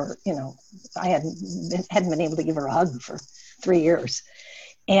shoulders for, I hadn't been able to give her a hug for 3 years.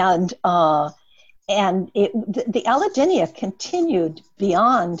 And the allodynia continued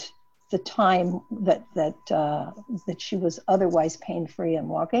beyond the time that she was otherwise pain-free and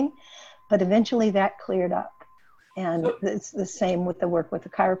walking, but eventually that cleared up. And it's the same with the work with the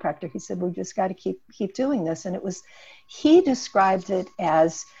chiropractor. He said, we just got to keep doing this. And he described it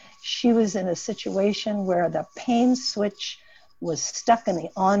as she was in a situation where the pain switch was stuck in the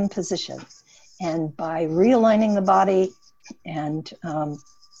on position. And by realigning the body and,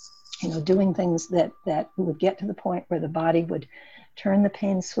 doing things that would get to the point where the body would turn the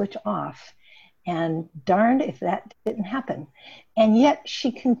pain switch off. And darned if that didn't happen. And yet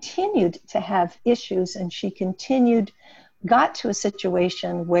she continued to have issues, and she got to a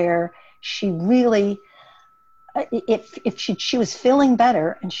situation where she really, if she was feeling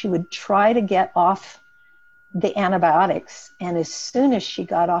better, and she would try to get off the antibiotics. And as soon as she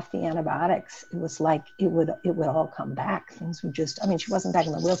got off the antibiotics, it was like it would all come back. Things would just, she wasn't back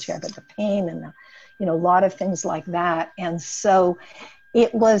in the wheelchair, but the pain and a lot of things like that. And so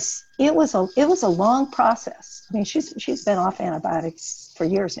it was a long process. She's been off antibiotics for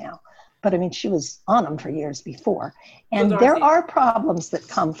years now, but she was on them for years before. And so, Dorothy, there are problems that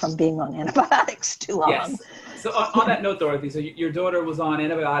come from being on antibiotics too long. Yes. So on that note, Dorothy, so your daughter was on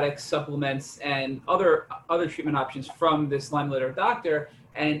antibiotics, supplements, and other treatment options from this Lyme literate doctor,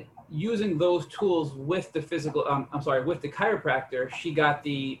 and using those tools with the with the chiropractor, she got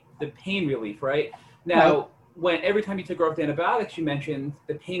the pain relief, right? Now, right. When every time you took her off the antibiotics, you mentioned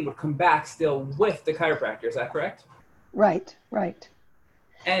the pain would come back still with the chiropractor. Is that correct? Right.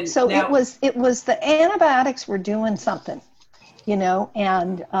 And so now, it was the antibiotics were doing something,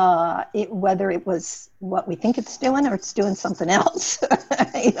 and whether it was what we think it's doing or it's doing something else.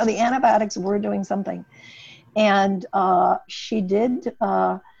 The antibiotics were doing something, and she did.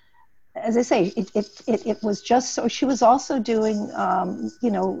 As I say, it was just so. She was also doing,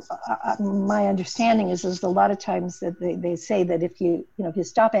 my understanding is a lot of times that they say that if you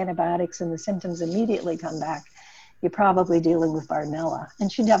stop antibiotics and the symptoms immediately come back, you're probably dealing with Bartonella. And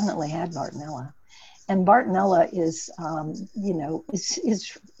she definitely had Bartonella. And Bartonella is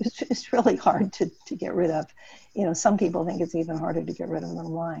really hard to get rid of. Some people think it's even harder to get rid of than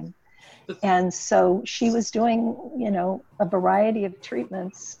Lyme. And so she was doing, a variety of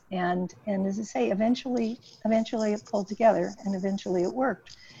treatments, and as I say, eventually it pulled together, and eventually it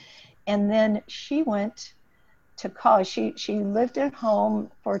worked. And then she went to college. She lived at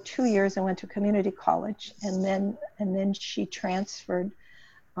home for 2 years and went to community college, and then she transferred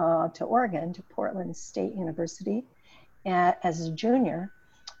to Oregon, to Portland State University, as a junior.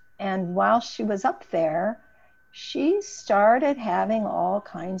 And while she was up there, she started having all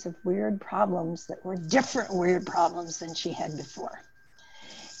kinds of weird problems that were different weird problems than she had before.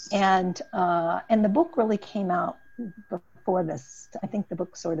 And the book really came out before this. I think the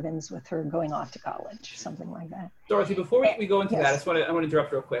book sort of ends with her going off to college, something like that. Dorothy, before we go into that, I want to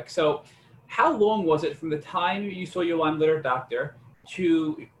interrupt real quick. So how long was it from the time you saw your Lyme literate doctor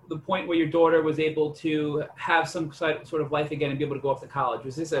to the point where your daughter was able to have some sort of life again and be able to go off to college?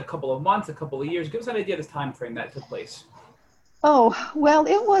 Was this a couple of months, a couple of years? Give us an idea of this time frame that took place. Oh, well,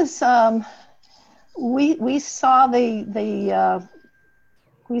 it was, we saw the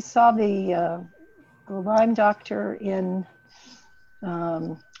Lyme doctor in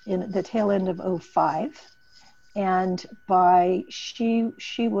the tail end of '05, and she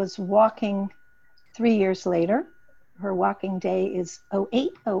was walking 3 years later. Her walking day is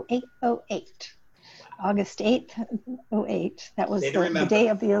 08/08/08, August 8th, 08. That was the day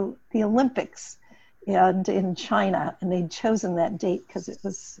of the Olympics and in China, and they'd chosen that date because it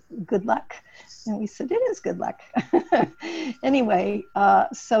was good luck. And we said, it is good luck. Anyway,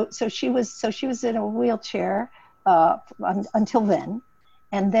 so she was in a wheelchair until then.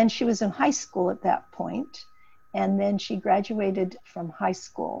 And then she was in high school at that point. And then she graduated from high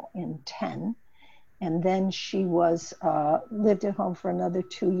school in 10. And then she was lived at home for another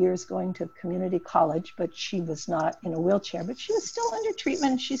 2 years going to community college, but she was not in a wheelchair, but she was still under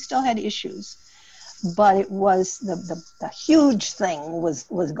treatment. She still had issues, but it was the huge thing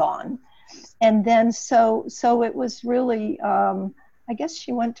was gone. And then so it was really, I guess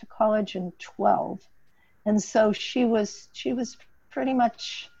she went to college in 12. And so she was pretty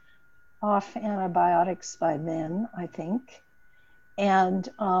much off antibiotics by then, I think. And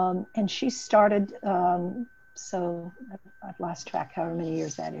she started, so I've lost track however many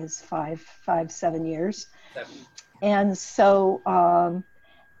years that is, 7 years. 7. And so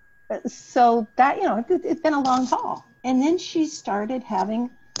that, it's been a long haul. And then she started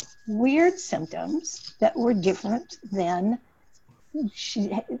having weird symptoms that were different than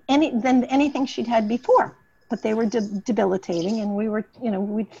anything she'd had before, but they were debilitating. And we were,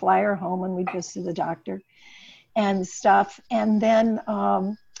 we'd fly her home and we'd go see the doctor and stuff. And then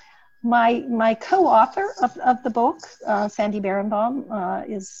my co-author of the book, Sandy Berenbaum,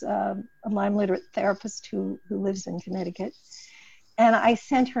 is a Lyme literate therapist who lives in Connecticut. And I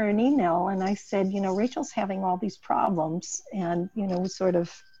sent her an email and I said, Rachel's having all these problems, and, we sort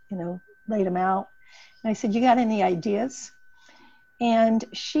of, laid them out. And I said, you got any ideas? And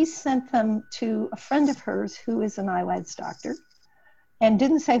she sent them to a friend of hers who is an ILADS doctor, and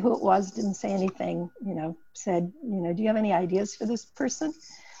didn't say who it was, didn't say anything, said, do you have any ideas for this person?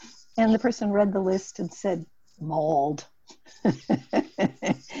 And the person read the list and said, mold.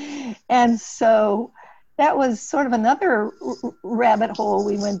 And so that was sort of another rabbit hole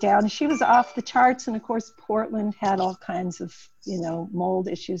we went down. She was off the charts. And of course, Portland had all kinds of, mold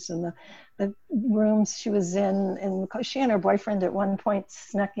issues in the rooms she was in. And she and her boyfriend at one point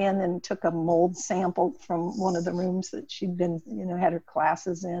snuck in and took a mold sample from one of the rooms that she'd been, had her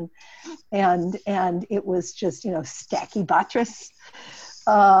classes in. And it was just, Stachybotrys.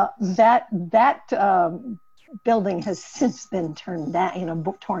 That building has since been torn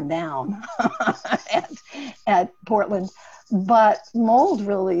down at Portland, but mold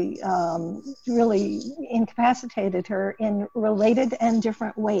really incapacitated her in related and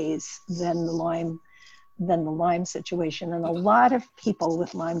different ways than the Lyme situation. And a lot of people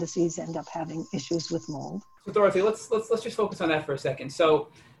with Lyme disease end up having issues with mold. So Dorothy, let's just focus on that for a second. So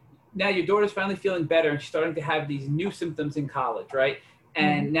now your daughter's finally feeling better and she's starting to have these new symptoms in college, right?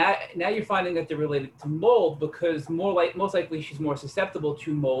 And now you're finding that they're related to mold because most likely she's more susceptible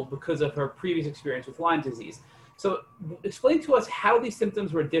to mold because of her previous experience with Lyme disease. So explain to us how these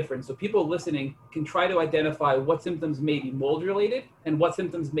symptoms were different so people listening can try to identify what symptoms may be mold related and what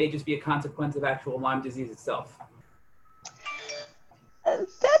symptoms may just be a consequence of actual Lyme disease itself.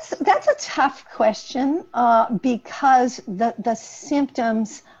 That's a tough question because the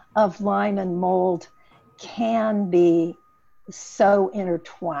symptoms of Lyme and mold can be so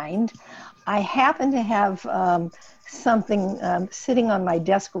intertwined. I happen to have something sitting on my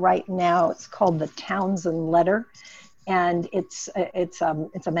desk right now. It's called the Townsend Letter, and it's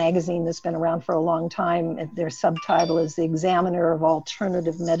a magazine that's been around for a long time. Their subtitle is The Examiner of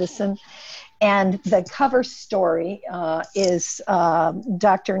Alternative Medicine, And the cover story is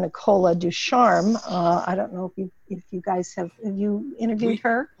Dr. Nicola Ducharme. I don't know if you guys have you interviewed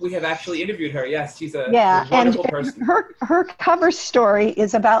her? We have actually interviewed her. Yes, she's a and wonderful person. Her cover story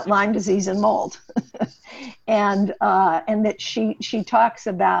is about Lyme disease and mold, and that she talks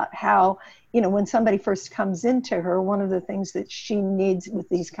about how, you know, when somebody first comes into her, one of the things that she needs with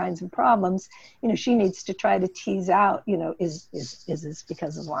these kinds of problems, you know, she needs to try to tease out, you know, is this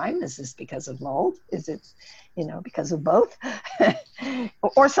because of Lyme? Is this because of mold? Is it, you know, because of both,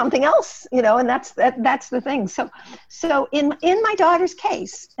 or something else? You know, and that's the thing. So in my daughter's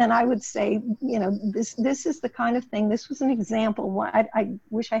case, and I would say, you know, this is the kind of thing. This was an example. I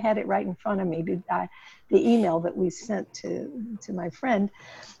wish I had it right in front of me. The email that we sent to my friend.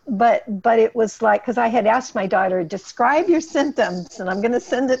 But it was like, because I had asked my daughter, describe your symptoms, and I'm going to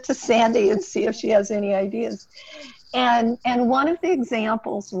send it to Sandy and see if she has any ideas. And one of the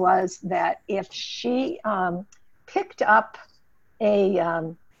examples was that if she picked up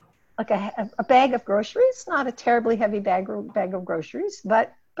a bag of groceries, not a terribly heavy bag of groceries,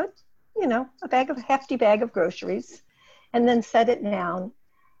 but you know, a hefty bag of groceries, and then set it down,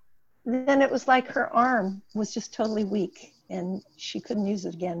 then it was like her arm was just totally weak and she couldn't use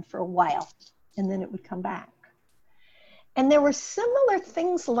it again for a while, and then it would come back. And there were similar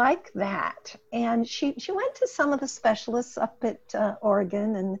things like that. And she went to some of the specialists up at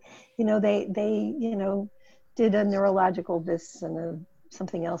Oregon, and, you know, they you know, did a neurological this and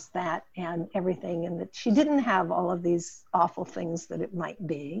something else that and everything, and that she didn't have all of these awful things that it might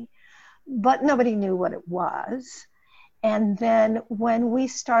be, but nobody knew what it was. And then when we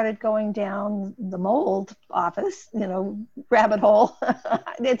started going down the mold office, you know, rabbit hole,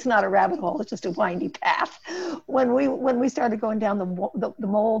 it's not a rabbit hole, it's just a windy path. When we started going down the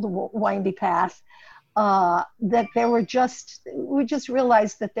mold windy path, that we just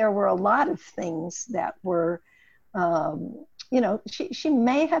realized that there were a lot of things that were, you know, she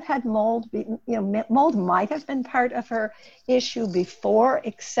may have had mold, you know, mold might have been part of her issue before,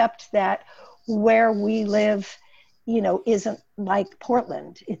 except that where we live, you know, isn't like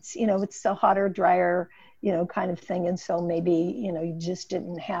Portland. It's, you know, it's a hotter, drier, you know, kind of thing. And so maybe, you know, you just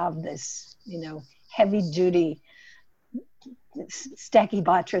didn't have this, you know, heavy duty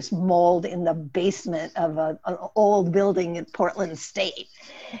Stachybotrys mold in the basement of an old building in Portland State,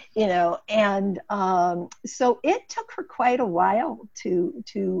 you know. And so it took her quite a while to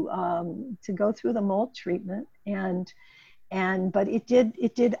go through the mold treatment, but it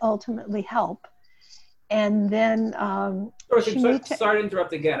did ultimately help. And then sorry to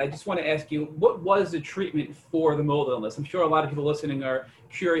interrupt again. I just want to ask you, what was the treatment for the mold illness? I'm sure a lot of people listening are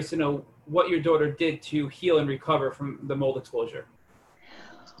curious to know what your daughter did to heal and recover from the mold exposure.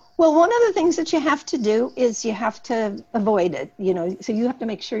 Well, one of the things that you have to do is you have to avoid it, you know, so you have to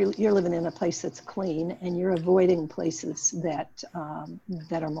make sure you're living in a place that's clean and you're avoiding places that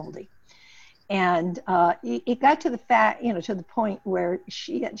are moldy. And it got to the fact, you know, to the point where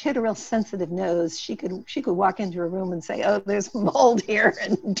she had a real sensitive nose. She could walk into a room and say, "Oh, there's mold here,"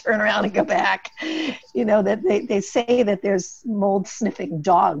 and turn around and go back. You know, that they say that there's mold sniffing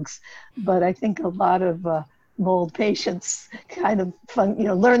dogs, but I think a lot of mold patients kind of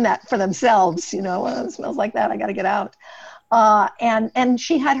learn that for themselves. You know, it smells like that, I got to get out. And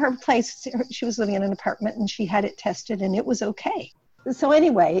she had her place. She was living in an apartment, and she had it tested, and it was okay. So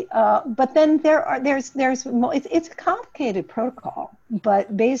anyway, but then it's a complicated protocol,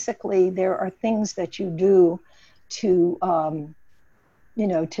 but basically there are things that you do to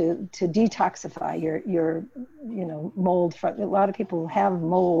detoxify your mold. A lot of people have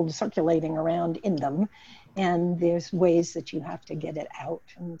mold circulating around in them, and there's ways that you have to get it out,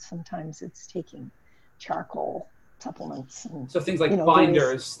 and sometimes it's taking charcoal supplements. And, so things like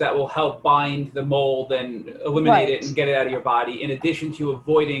binders that will help bind the mold and eliminate it and get it out of your body, in addition to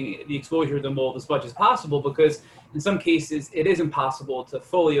avoiding the exposure of the mold as much as possible, because in some cases it is impossible to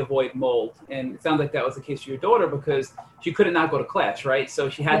fully avoid mold. And it sounds like that was the case for your daughter, because she couldn't not go to class, right? So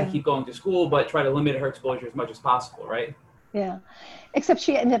she had to keep going to school, but try to limit her exposure as much as possible, right? Yeah, except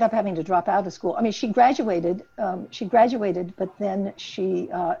she ended up having to drop out of school. I mean, she graduated, but then she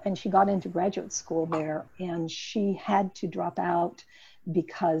got into graduate school there, and she had to drop out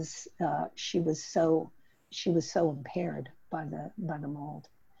because she was so impaired by the mold.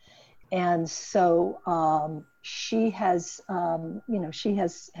 And so she has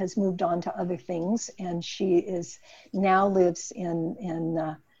moved on to other things, and she now lives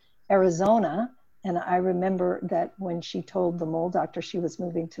in Arizona. And I remember that when she told the mold doctor she was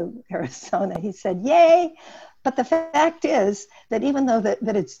moving to Arizona, he said, "Yay!" But the fact is that even though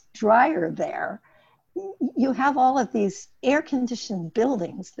that it's drier there, you have all of these air conditioned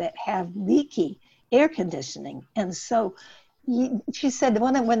buildings that have leaky air conditioning. And so she said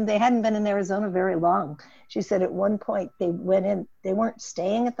when they hadn't been in Arizona very long, she said at one point they went in, they weren't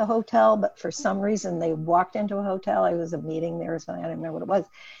staying at the hotel, but for some reason they walked into a hotel. It was a meeting there or something, I don't remember what it was.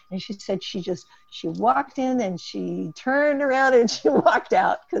 And she said she walked in and she turned around and she walked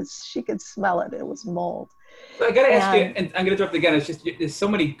out because she could smell it. It was mold. So I got to ask you, and I'm going to interrupt again. It's just, there's so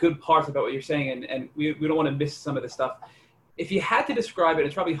many good parts about what you're saying, and we don't want to miss some of the stuff. If you had to describe it,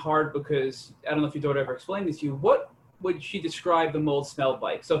 it's probably hard because I don't know if your daughter ever explained this to you. What would she describe the mold smelled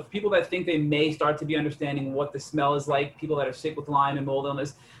like? So for people that think they may start to be understanding what the smell is like, people that are sick with Lyme and mold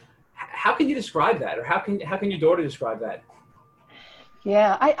illness, how can you describe that? Or how can your daughter describe that?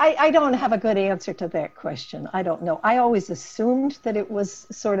 Yeah, I don't have a good answer to that question. I don't know. I always assumed that it was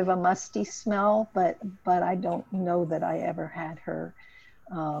sort of a musty smell, but I don't know that I ever had her,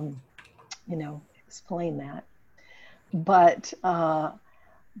 explain that. But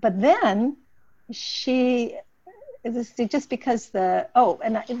then it was just because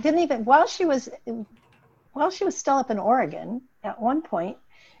and it didn't even, while she was still up in Oregon, at one point,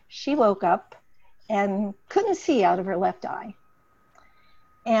 she woke up and couldn't see out of her left eye.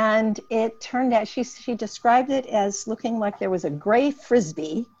 And it turned out, she described it as looking like there was a gray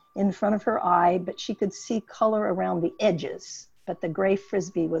Frisbee in front of her eye, but she could see color around the edges, but the gray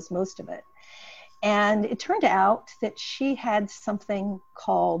Frisbee was most of it. And it turned out that she had something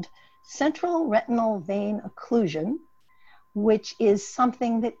called central retinal vein occlusion, which is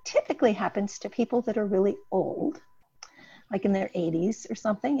something that typically happens to people that are really old, like in their 80s or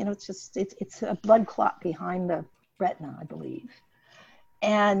something. It's a blood clot behind the retina, I believe.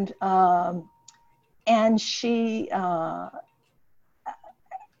 And she,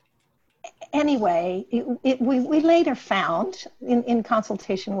 anyway, we later found in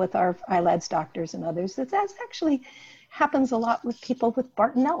consultation with our ILADS doctors and others that actually happens a lot with people with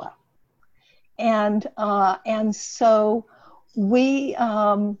Bartonella. And so we,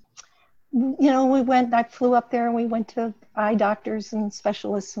 I flew up there and we went to eye doctors and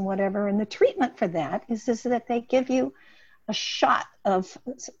specialists and whatever. And the treatment for that is that they give you a shot of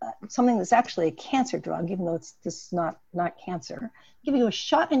something that's actually a cancer drug, even though it's just not cancer. Give you a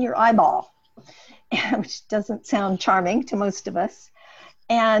shot in your eyeball, which doesn't sound charming to most of us.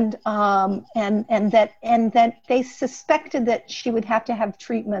 And that they suspected that she would have to have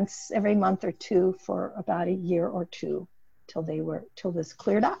treatments every month or two for about a year or two till this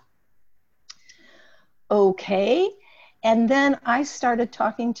cleared up. Okay, and then I started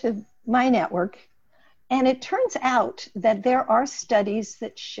talking to my network. And it turns out that there are studies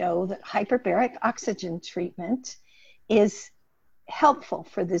that show that hyperbaric oxygen treatment is helpful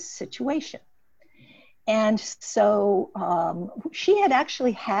for this situation. And so she had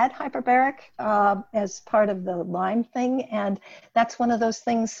actually had hyperbaric as part of the Lyme thing. And that's one of those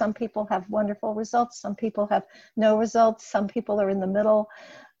things, some people have wonderful results, some people have no results, some people are in the middle.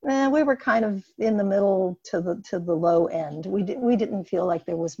 We were kind of in the middle to the low end. We didn't feel like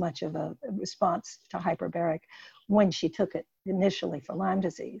there was much of a response to hyperbaric when she took it initially for Lyme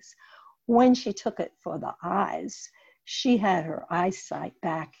disease. When she took it for the eyes, she had her eyesight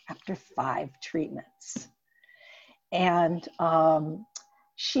back after 5 treatments. And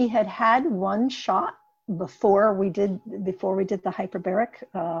she had one shot before we did the hyperbaric,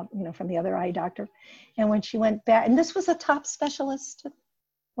 from the other eye doctor. And when she went back, and this was a top specialist,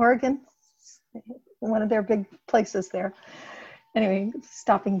 Oregon, one of their big places there. Anyway,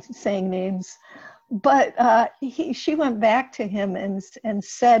 stopping saying names. But she went back to him and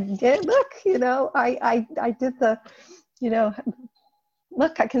said, yeah, look, I did the,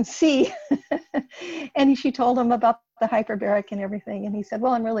 look, I can see. And she told him about the hyperbaric and everything. And he said,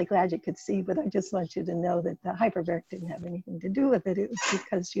 well, I'm really glad you could see, but I just want you to know that the hyperbaric didn't have anything to do with it. It was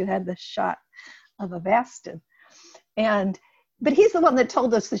because you had the shot of Avastin. But he's the one that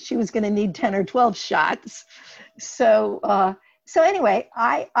told us that she was going to need 10 or 12 shots. So anyway,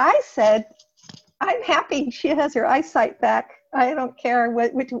 I said, I'm happy she has her eyesight back. I don't care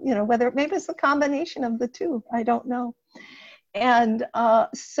whether maybe it's a combination of the two. I don't know. And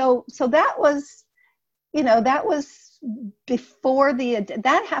so that was, that was before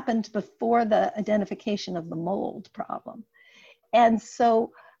that happened before the identification of the mold problem. And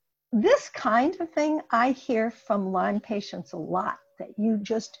so this kind of thing I hear from Lyme patients a lot, that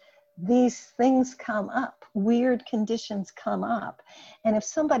these things come up, weird conditions come up. And if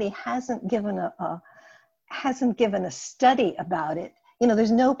somebody hasn't given a study about it,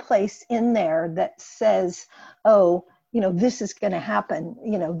 there's no place in there that says, oh, this is going to happen.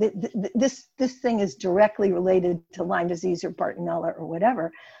 This thing is directly related to Lyme disease or Bartonella or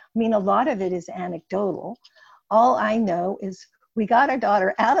whatever. I mean, a lot of it is anecdotal. All I know is we got our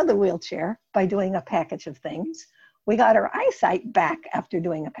daughter out of the wheelchair by doing a package of things. We got her eyesight back after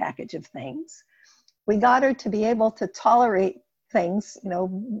doing a package of things. We got her to be able to tolerate things, you know,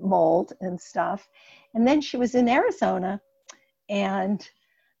 mold and stuff. And then she was in Arizona and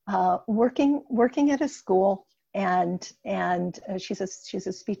working at a school, and she's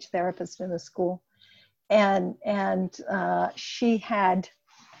a speech therapist in a school, and she had,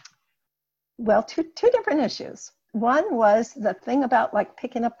 well, two different issues. One was the thing about like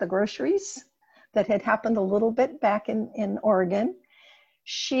picking up the groceries that had happened a little bit back in Oregon.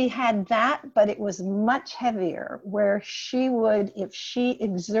 She had that, but it was much heavier, where she would, if she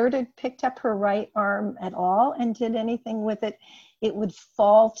picked up her right arm at all and did anything with it, it would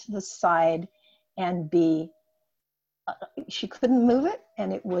fall to the side and be, she couldn't move it,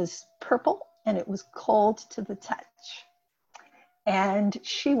 and it was purple and it was cold to the touch. And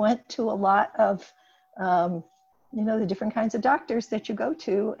she went to a lot of, you know, the different kinds of doctors that you go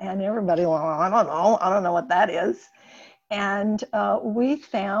to, and everybody, well, I don't know what that is. And we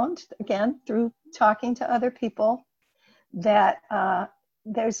found, again, through talking to other people, that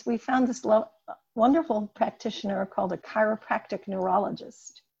we found this wonderful practitioner called a chiropractic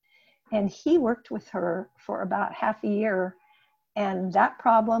neurologist. And he worked with her for about half a year, and that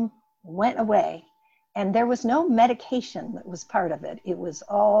problem went away. And there was no medication that was part of it. It was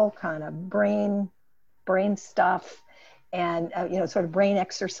all kind of brain stuff, and you know, sort of brain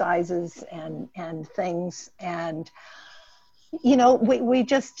exercises and things. And you know, we've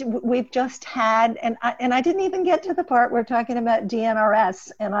just had, and I didn't even get to the part we're talking about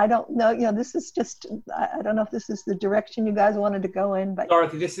DNRS, and I don't know, you know, this is just, I don't know if this is the direction you guys wanted to go in, but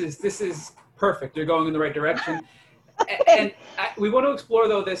Dorothy, this is perfect. You're going in the right direction. And we want to explore,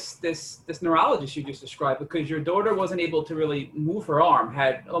 though, this neurologist you just described, because your daughter wasn't able to really move her arm,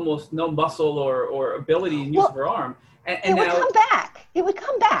 had almost no muscle or ability in use of her arm. And it would come back. It would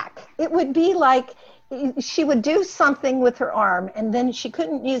come back. It would be like she would do something with her arm, and then she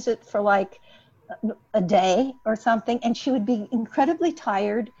couldn't use it for like a day or something, and she would be incredibly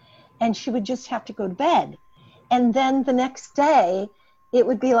tired, and she would just have to go to bed. And then the next day, it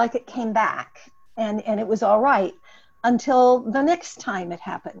would be like it came back, and it was all right until the next time it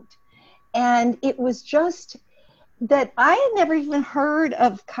happened. And it was just that I had never even heard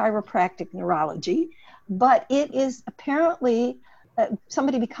of chiropractic neurology, but it is apparently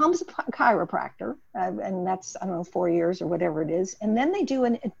somebody becomes a chiropractor, and that's, I don't know, 4 years or whatever it is, and then they do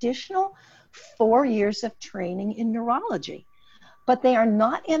an additional 4 years of training in neurology. But they are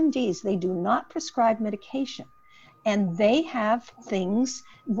not MDs. They do not prescribe medication. And they have things.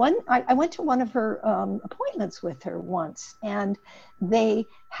 I went to one of her appointments with her once, and they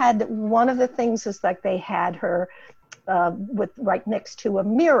had, one of the things is like they had her with right next to a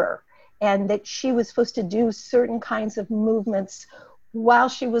mirror, and that she was supposed to do certain kinds of movements while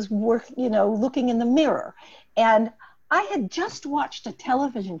she was looking in the mirror. And I had just watched a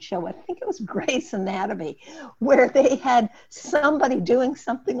television show, I think it was Grey's Anatomy, where they had somebody doing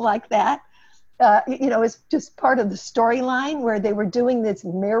something like that. It's just part of the storyline where they were doing these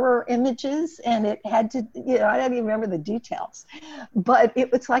mirror images, and it had to, I don't even remember the details, but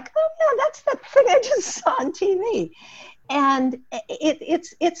it was like, oh yeah, that's that thing I just saw on TV. And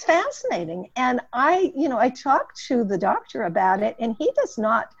it's fascinating. And I talked to the doctor about it, and he does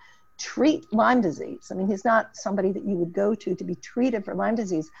not treat Lyme disease. I mean, he's not somebody that you would go to be treated for Lyme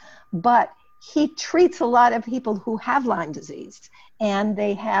disease, but he treats a lot of people who have Lyme disease, and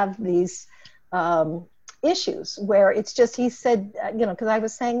they have these issues where it's just, he said, because I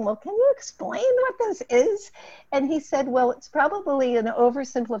was saying, well, can you explain what this is? And he said, well, it's probably an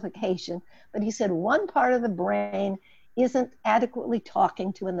oversimplification, but he said one part of the brain isn't adequately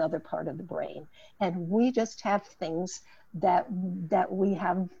talking to another part of the brain. And we just have things that we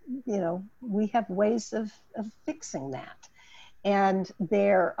have, we have ways of fixing that. And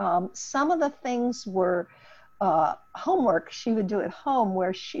there, some of the things were homework she would do at home,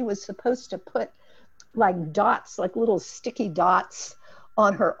 where she was supposed to put like dots, like little sticky dots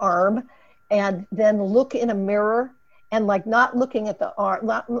on her arm, and then look in a mirror, and like not looking at the arm,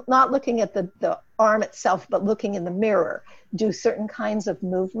 not looking at the arm itself, but looking in the mirror, do certain kinds of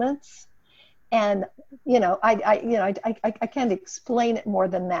movements. And I can't explain it more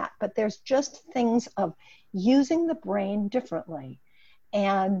than that, but there's just things of using the brain differently.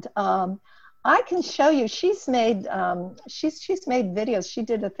 And I can show you, she's made videos. She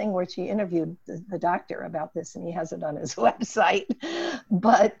did a thing where she interviewed the doctor about this, and he has it on his website.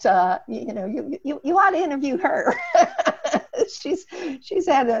 But you ought to interview her. she's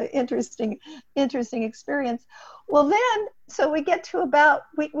had an interesting experience. Well, then, so we get to about,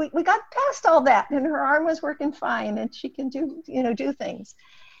 we got past all that, and her arm was working fine, and she can do, do things.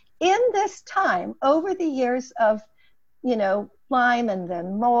 In this time, over the years of, Lyme and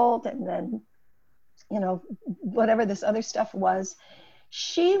then mold and then, whatever this other stuff was,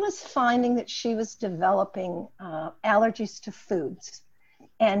 she was finding that she was developing allergies to foods.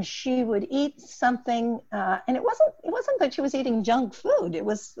 And she would eat something, and it wasn't that she was eating junk food. It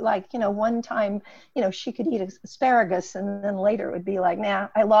was like, one time, she could eat asparagus, and then later it would be like, nah,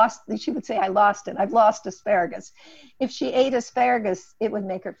 she would say, I lost it. I've lost asparagus. If she ate asparagus, it would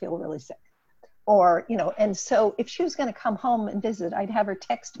make her feel really sick. Or, and so if she was going to come home and visit, I'd have her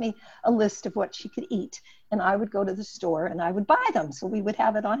text me a list of what she could eat. And I would go to the store and I would buy them. So we would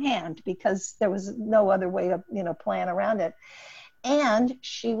have it on hand because there was no other way to, plan around it. And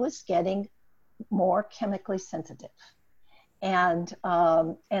she was getting more chemically sensitive. And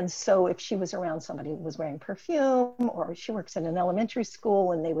so if she was around somebody who was wearing perfume, or she works in an elementary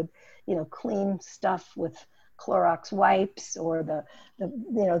school and they would, clean stuff with Clorox wipes, or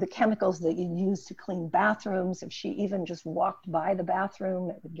the chemicals that you use to clean bathrooms. If she even just walked by the bathroom,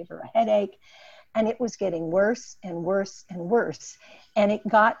 it would give her a headache. And it was getting worse and worse and worse. And it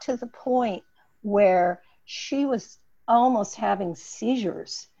got to the point where she was almost having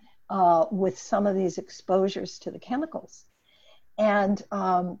seizures with some of these exposures to the chemicals. And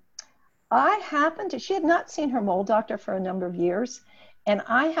she had not seen her mold doctor for a number of years. And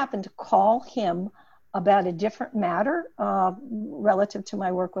I happened to call him about a different matter relative to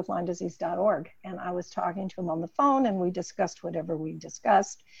my work with LymeDisease.org. And I was talking to him on the phone, and we discussed whatever we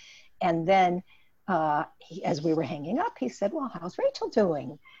discussed. And then as we were hanging up, he said, well, how's Rachel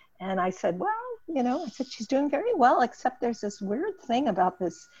doing? And I said, well, I said, she's doing very well, except there's this weird thing about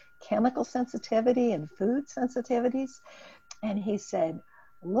this chemical sensitivity and food sensitivities. And he said,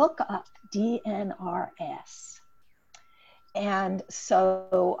 look up DNRS. And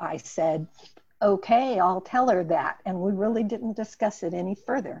so I said, okay, I'll tell her that. And we really didn't discuss it any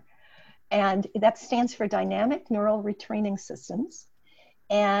further. And that stands for Dynamic Neural Retraining Systems.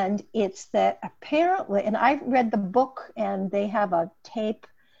 And it's that apparently, and I read the book, and they have a tape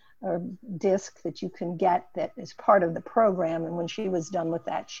or disc that you can get that is part of the program. And when she was done with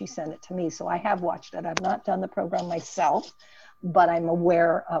that, she sent it to me. So I have watched it. I've not done the program myself, but I'm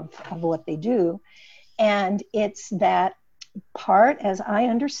aware of what they do. And it's that part, as I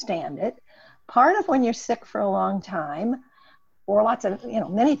understand it, part of when you're sick for a long time, or lots of,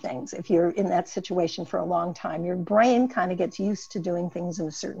 many things, if you're in that situation for a long time, your brain kind of gets used to doing things in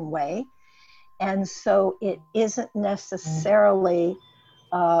a certain way. And so it isn't necessarily,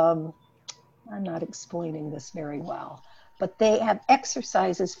 I'm not explaining this very well, but they have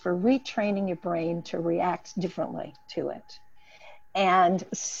exercises for retraining your brain to react differently to it. And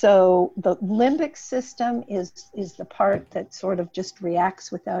so the limbic system is the part that sort of just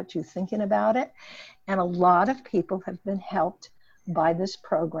reacts without you thinking about it. And a lot of people have been helped by this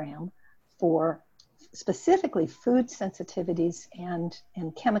program for specifically food sensitivities and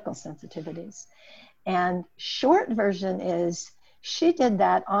chemical sensitivities. And short version is, she did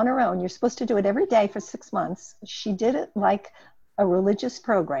that on her own. You're supposed to do it every day for 6 months. She did it like a religious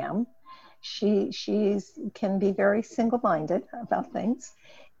program. She can be very single-minded about things.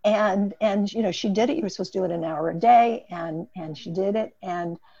 And she did it. You were supposed to do it an hour a day, and she did it.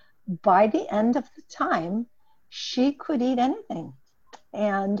 And by the end of the time, she could eat anything.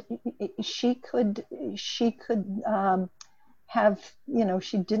 And she could have,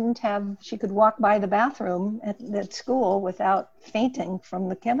 she could walk by the bathroom at school without fainting from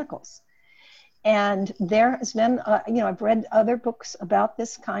the chemicals. And there has been, I've read other books about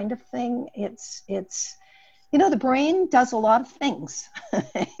this kind of thing. It's the brain does a lot of things.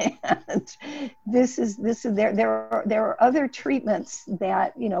 And there are other treatments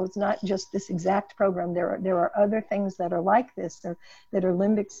that, it's not just this exact program. There are other things that are like this, that are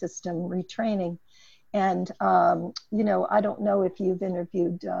limbic system retraining. And, I don't know if you've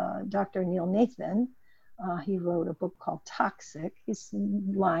interviewed Dr. Neil Nathan. He wrote a book called Toxic. He's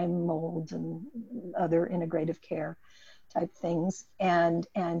Lyme, mold, and other integrative care type things. And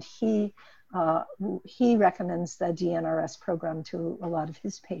he recommends the DNRS program to a lot of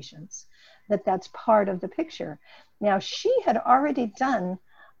his patients, that's part of the picture. Now, she had already done,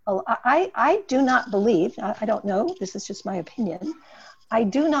 I do not believe, I don't know, this is just my opinion, I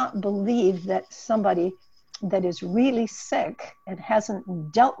do not believe that somebody that is really sick and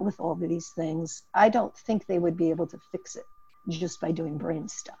hasn't dealt with all of these things, I don't think they would be able to fix it just by doing brain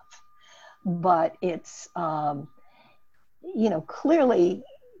stuff. But it's, clearly,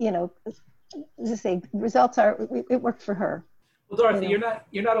 as I say, results are, it worked for her. Well, Dorothy, You know.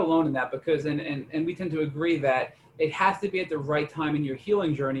 you're not alone in that, because and we tend to agree that it has to be at the right time in your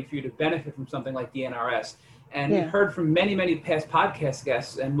healing journey for you to benefit from something like DNRS. And we Yeah. heard from many past podcast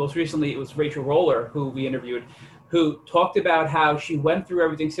guests, and most recently it was Rachel Roller who we interviewed, who talked about how she went through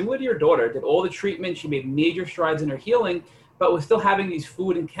everything similar to your daughter, did all the treatment, she made major strides in her healing, but was still having these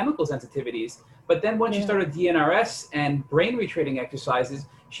food and chemical sensitivities. But then once she Yeah. started DNRS and brain retraining exercises,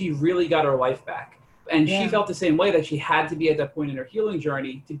 she really got her life back. And she Yeah. felt the same way, that she had to be at that point in her healing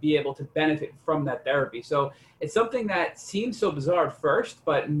journey to be able to benefit from that therapy. So it's something that seems so bizarre at first,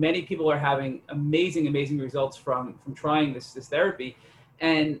 but many people are having amazing results from trying this therapy.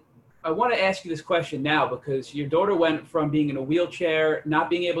 And I want to ask you this question now, because your daughter went from being in a wheelchair, not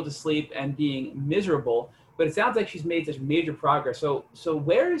being able to sleep, and being miserable, but it sounds like she's made such major progress. So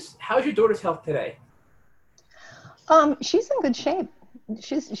how's your daughter's health today? She's in good shape.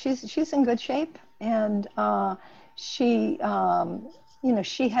 She's in good shape, and she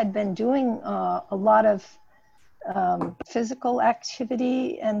she had been doing a lot of physical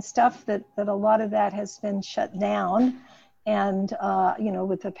activity and stuff that a lot of that has been shut down. And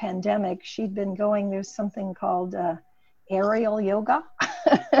with the pandemic, she'd been going. There's something called aerial yoga,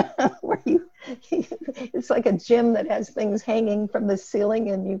 where it's like a gym that has things hanging from the ceiling,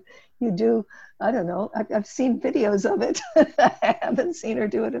 and you do. I don't know. I've seen videos of it. I haven't seen her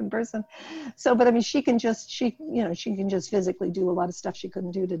do it in person. So, but I mean, she can just physically do a lot of stuff she couldn't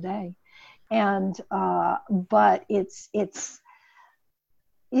do today. And but it's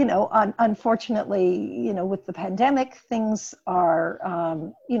unfortunately, with the pandemic, things are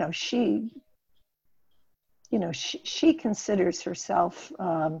she considers herself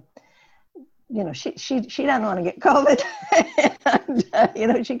she doesn't want to get COVID.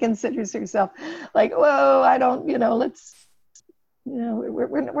 And she considers herself like, whoa, I don't, let's,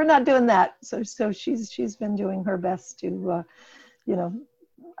 we're not doing that. So she's been doing her best to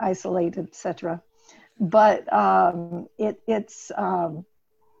isolate, etc. But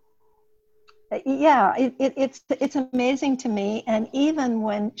it's amazing to me. And even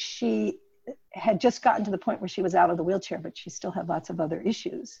when she had just gotten to the point where she was out of the wheelchair, but she still had lots of other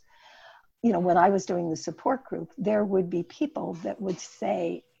issues. When I was doing the support group, there would be people that would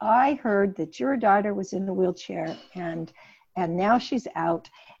say, I heard that your daughter was in a wheelchair and now she's out.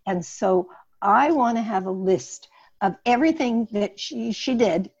 And so I want to have a list of everything that she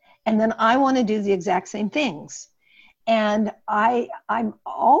did. And then I want to do the exact same things. And I'm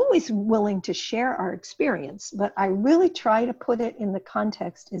always willing to share our experience, but I really try to put it in the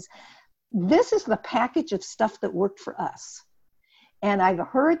context is, this is the package of stuff that worked for us. And I've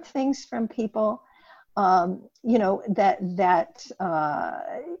heard things from people, that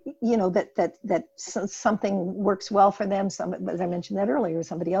something works well for them. As I mentioned that earlier,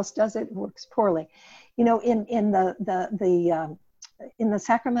 somebody else does it, works poorly. In the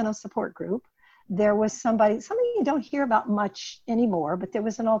Sacramento support group, there was something you don't hear about much anymore, but there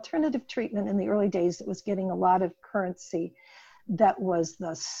was an alternative treatment in the early days that was getting a lot of currency. That was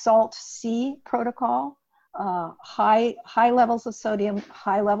the SALT-C protocol. High levels of sodium,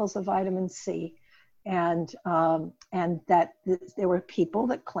 high levels of vitamin C, and that there were people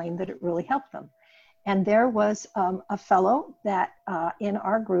that claimed that it really helped them. And there was a fellow that in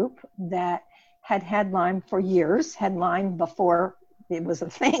our group that had Lyme for years, had Lyme before it was a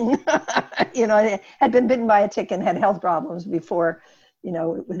thing. Had been bitten by a tick and had health problems before, it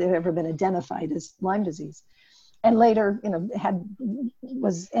had ever been identified as Lyme disease. And later,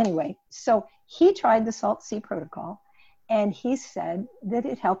 anyway. So he tried the SALT-C protocol, and he said that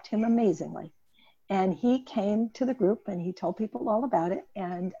it helped him amazingly. And he came to the group and he told people all about it.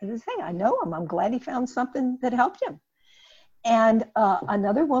 And I said, hey, I know him. I'm glad he found something that helped him. And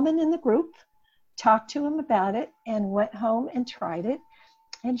another woman in the group talked to him about it and went home and tried it.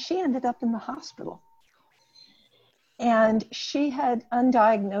 And she ended up in the hospital. And she had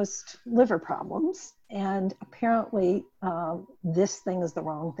undiagnosed liver problems. And apparently this thing is the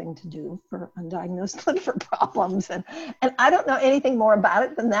wrong thing to do for undiagnosed liver problems. And I don't know anything more about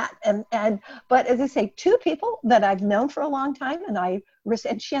it than that. But as I say, two people that I've known for a long time, and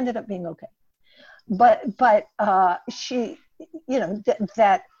she ended up being okay. But she,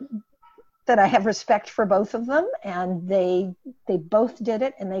 that I have respect for both of them, and they both did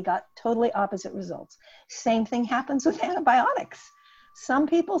it, and they got totally opposite results. Same thing happens with antibiotics. Some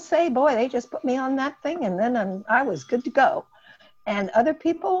people say, boy, they just put me on that thing and then I was good to go. And other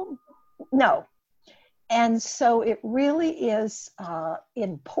people, no. And so it really is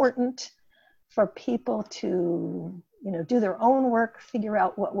important for people to, do their own work, figure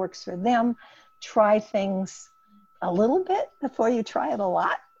out what works for them, try things a little bit before you try it a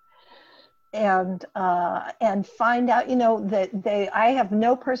lot. and find out, you know, that I have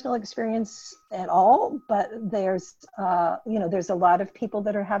no personal experience at all, but there's you know, there's a lot of people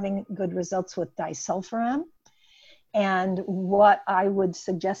that are having good results with disulfiram. And what I would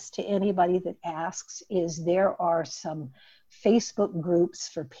suggest to anybody that asks is there are some Facebook groups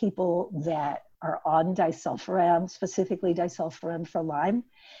for people that are on disulfiram, specifically disulfiram for Lyme.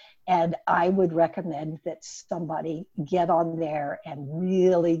 And I would recommend that somebody get on there and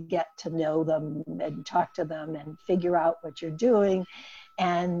really get to know them and talk to them and figure out what you're doing.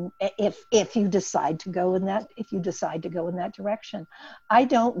 And if you decide to go in that direction. I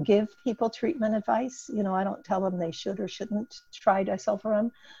don't give people treatment advice. You know, I don't tell them they should or shouldn't try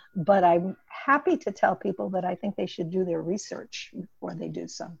disulfiram, but I'm happy to tell people that I think they should do their research before they do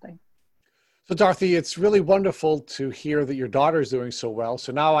something. So Dorothy, it's really wonderful to hear that your daughter's doing so well.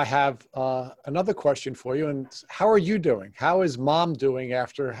 So now I have another question for you. And how are you doing? How is mom doing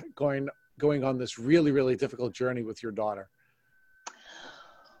after going on this really, really difficult journey with your daughter?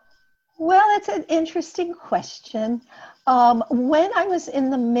 Well, it's an interesting question. When I was in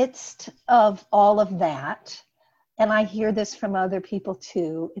the midst of all of that, and I hear this from other people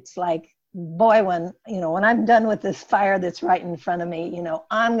too, it's like, boy, when I'm done with this fire that's right in front of me, you know,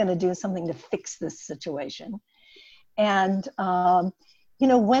 I'm going to do something to fix this situation. And, you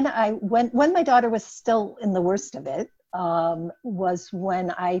know, when my daughter was still in the worst of it, was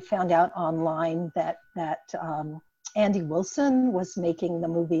when I found out online that Andy Wilson was making the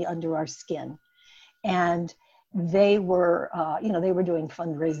movie Under Our Skin. And they were, they were doing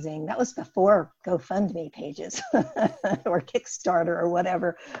fundraising. That was before GoFundMe pages or Kickstarter or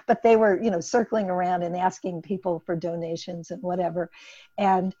whatever. But they were, circling around and asking people for donations and whatever.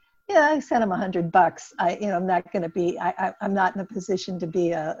 And I sent him $100. I'm not going to be. I'm not in a position to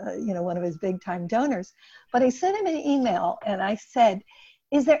be one of his big time donors. But I sent him an email and I said,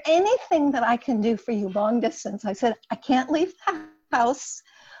 "Is there anything that I can do for you long distance?" I said, "I can't leave the house."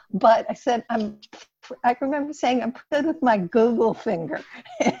 But I said, I remember saying, I'm good with my Google finger.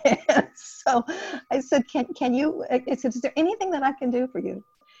 So I said, can you, I said, is there anything that I can do for you?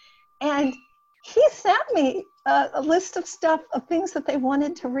 And he sent me a list of stuff, of things that they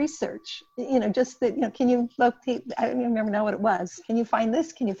wanted to research. Just that, can you locate, I don't even remember now what it was. Can you find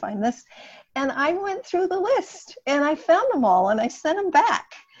this? Can you find this? And I went through the list and I found them all and I sent them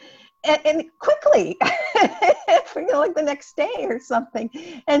back. And quickly, like the next day or something.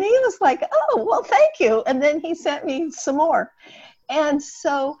 And he was like, "Oh, well, thank you." And then he sent me some more. And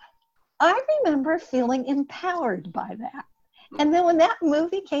so I remember feeling empowered by that. And then when that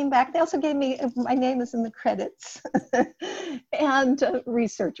movie came back, they also gave me, my name is in the credits, and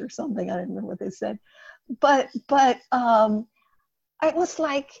research or something. I don't remember what they said. But I was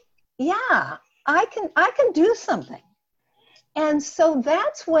like, yeah, I can do something. And so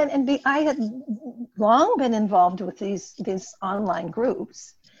that's when, I had long been involved with these online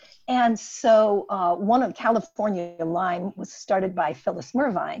groups. And so one of California Lyme was started by Phyllis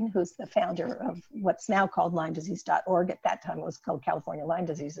Mervine, who's the founder of what's now called LymeDisease.org. At that time, it was called California Lyme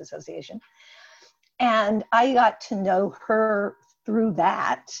Disease Association. And I got to know her through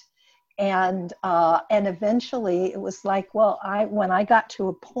that. And eventually it was like, well, when I got to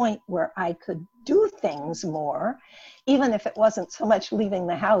a point where I could do things more, even if it wasn't so much leaving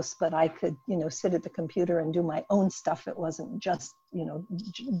the house, but I could, sit at the computer and do my own stuff. It wasn't just,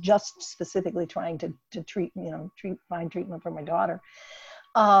 just specifically trying to find treatment for my daughter.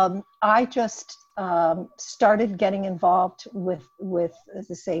 I just started getting involved with, as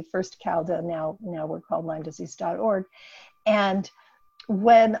I say, first CALDA, now we're called LymeDisease.org. And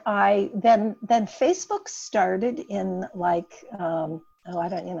when then Facebook started in like,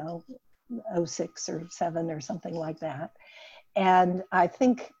 06 or 07 or something like that. And I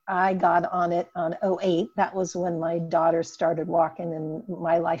think I got on it on 08. That was when my daughter started walking and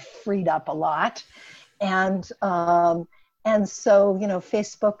my life freed up a lot. And so,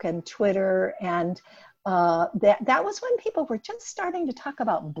 Facebook and Twitter and that was when people were just starting to talk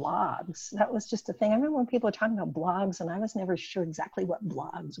about blogs. That was just a thing. I remember when people were talking about blogs and I was never sure exactly what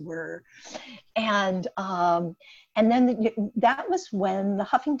blogs were. And then that was when the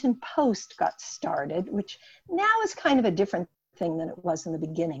Huffington Post got started, which now is kind of a different thing than it was in the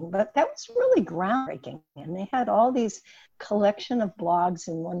beginning, but that was really groundbreaking. And they had all these collection of blogs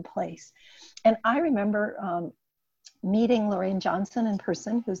in one place. And I remember meeting Lorraine Johnson in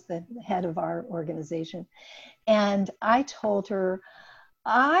person, who's the head of our organization. And I told her,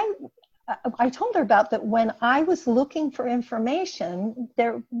 I told her about that when I was looking for information,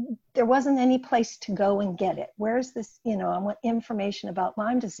 there wasn't any place to go and get it. Where's this, I want information about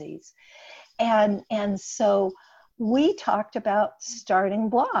Lyme disease. And so we talked about starting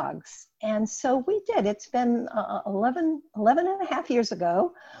blogs. And so we did. It's been 11 and a half years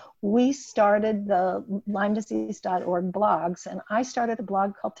ago. We started the LymeDisease.org blogs, and I started a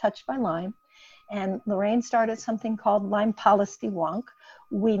blog called Touched by Lyme, and Lorraine started something called Lyme Policy Wonk.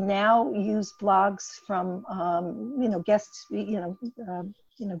 We now use blogs from guests,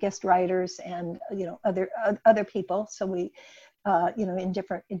 guest writers and other people. So we in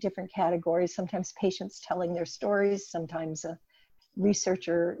different categories. Sometimes patients telling their stories, sometimes a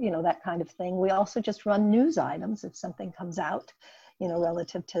researcher, that kind of thing. We also just run news items if something comes out,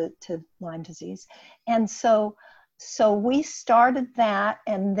 relative to Lyme disease. And so we started that,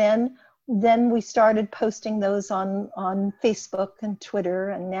 and then we started posting those on Facebook and Twitter,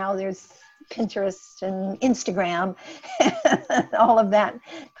 and now there's Pinterest and Instagram and all of that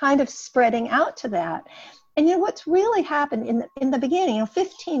kind of spreading out to that. And what's really happened in the beginning,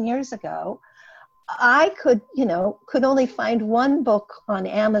 15 years ago, I could only find one book on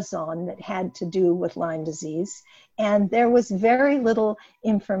Amazon that had to do with Lyme disease. And there was very little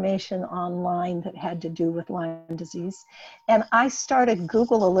information online that had to do with Lyme disease. And I started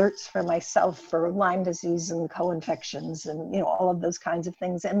Google alerts for myself for Lyme disease and co-infections and, all of those kinds of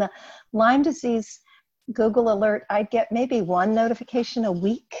things. And the Lyme disease Google alert, I'd get maybe one notification a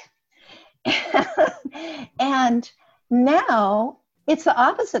week. And now it's the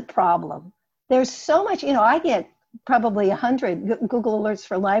opposite problem. There's so much, I get probably 100 Google alerts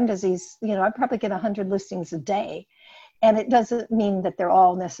for Lyme disease. I probably get 100 listings a day. And it doesn't mean that they're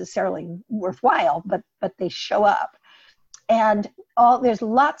all necessarily worthwhile, but they show up. And there's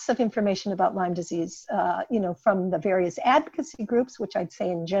lots of information about Lyme disease, from the various advocacy groups, which I'd say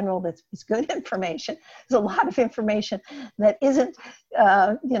in general that's good information. There's a lot of information that isn't,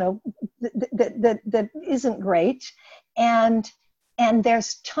 that isn't great. And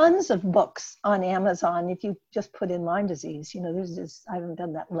there's tons of books on Amazon. If you just put in Lyme disease, there's just, I haven't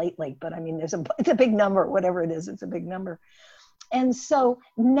done that lately, but I mean, it's a big number, whatever it is, it's a big number. And so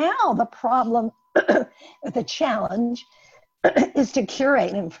now the problem, the challenge is to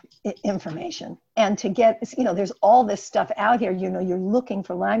curate information and to get, there's all this stuff out here, you're looking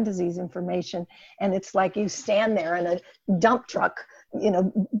for Lyme disease information, and it's like you stand there and a dump truck,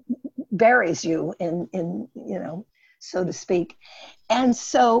 buries you in so to speak. And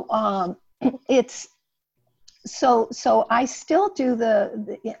so so I still do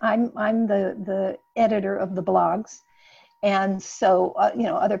I'm the editor of the blogs. And so,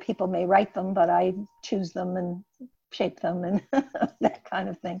 other people may write them, but I choose them and shape them and that kind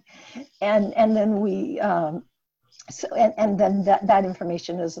of thing. And then we, then that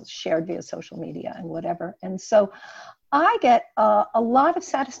information is shared via social media and whatever. And so I get a lot of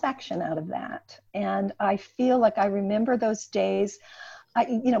satisfaction out of that. And I feel like I remember those days.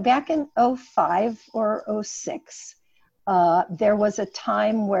 Back in 05 or 06, there was a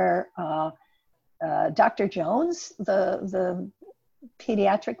time where Dr. Jones, the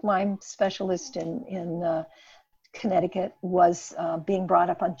pediatric Lyme specialist in Connecticut, was being brought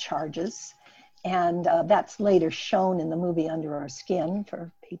up on charges. And that's later shown in the movie Under Our Skin,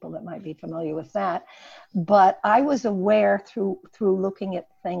 for people that might be familiar with that. But I was aware through looking at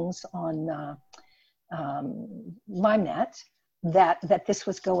things on LymeNet that this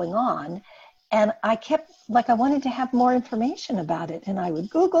was going on. And I kept, I wanted to have more information about it, and I would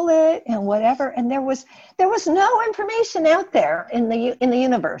Google it and whatever. And there was no information out there in the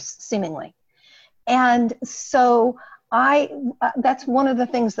universe, seemingly. And so that's one of the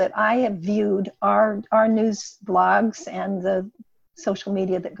things that I have viewed our news blogs and the social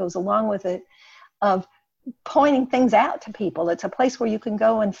media that goes along with it, of pointing things out to people. It's a place where you can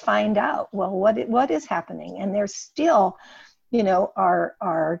go and find out, well, what is happening. And there's still,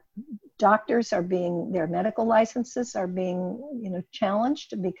 our doctors their medical licenses are being,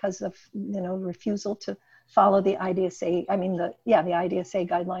 challenged because of, refusal to follow the IDSA, the IDSA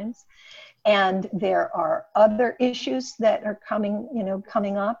guidelines. And there are other issues that are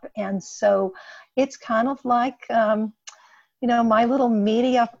coming up. And so it's kind of like, my little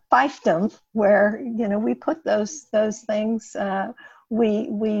media fiefdom, where, we put those things.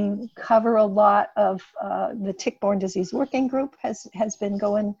 We cover a lot of the tick-borne disease working group has been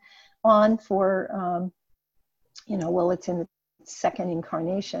going on for, it's in its second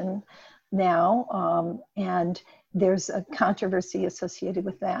incarnation now. And there's a controversy associated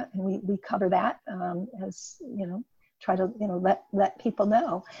with that. And we cover that as, try to, let people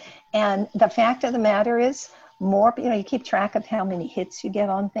know. And the fact of the matter is, more, you keep track of how many hits you get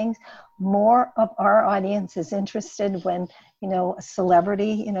on things. More of our audience is interested when, a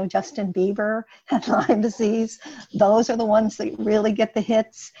celebrity, Justin Bieber had Lyme disease. Those are the ones that really get the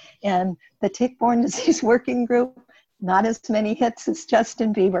hits. And the tick-borne disease working group, not as many hits as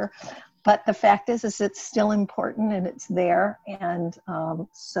Justin Bieber, but the fact is it's still important and it's there. And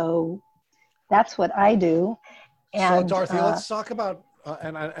so that's what I do. And, so Dorothy, let's talk about,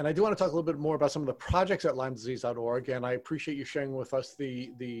 and I do want to talk a little bit more about some of the projects at LymeDisease.org. And I appreciate you sharing with us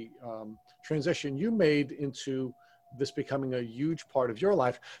the transition you made into this becoming a huge part of your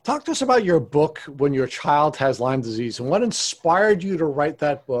life. Talk to us about your book, When Your Child Has Lyme Disease, and what inspired you to write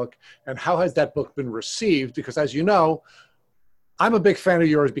that book, and how has that book been received? Because as you know, I'm a big fan of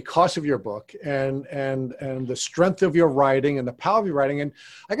yours because of your book and the strength of your writing and the power of your writing. And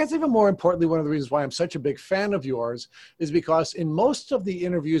I guess even more importantly, one of the reasons why I'm such a big fan of yours is because in most of the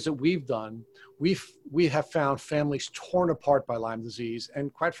interviews that we've done, we have found families torn apart by Lyme disease.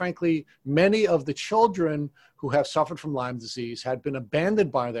 And quite frankly, many of the children who have suffered from Lyme disease had been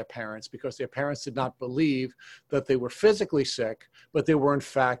abandoned by their parents because their parents did not believe that they were physically sick, but they were in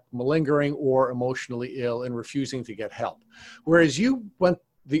fact malingering or emotionally ill and refusing to get help. Whereas you went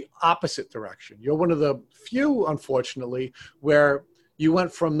the opposite direction. You're one of the few, unfortunately, where you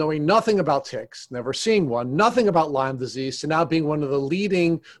went from knowing nothing about ticks, never seeing one, nothing about Lyme disease, to now being one of the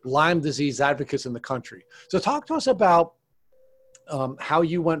leading Lyme disease advocates in the country. So talk to us about how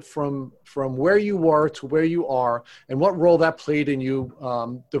you went from where you were to where you are, and what role that played in you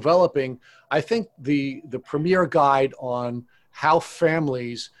developing, I think, the premier guide on how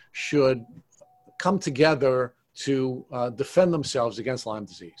families should come together to defend themselves against Lyme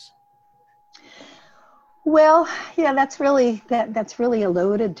disease. Well, yeah, that's really a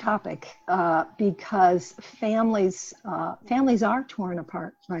loaded topic because families are torn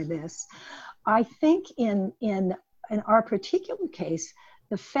apart by this. I think in our particular case,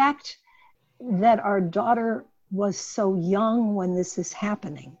 the fact that our daughter was so young when this is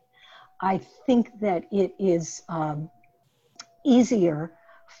happening, I think that it is easier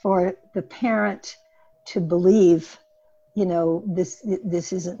for the parent to believe, you know, this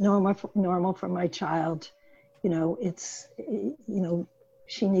isn't normal for my child. You know,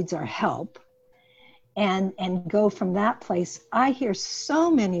 she needs our help. And go from that place. I hear so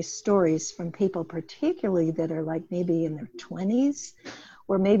many stories from people, particularly that are like maybe in their 20s,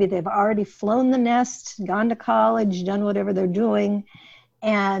 or maybe they've already flown the nest, gone to college, done whatever they're doing.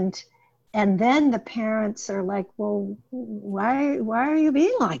 And then the parents are like, well, why are you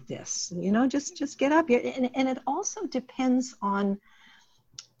being like this? You know, just get up. And it also depends on,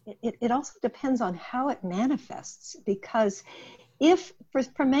 it also depends on how it manifests, because if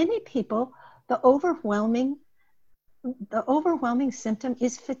for many people, the overwhelming symptom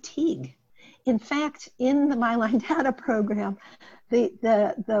is fatigue. In fact, in the MyLyme Data program, I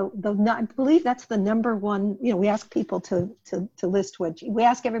believe that's the number one. You know, we ask people to list we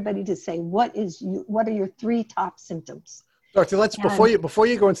ask everybody to say what are your 3 top symptoms. Doctor, before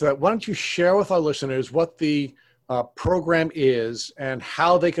you go into that, why don't you share with our listeners what the program is and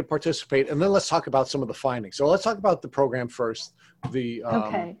how they could participate, and then let's talk about some of the findings. So let's talk about the program first.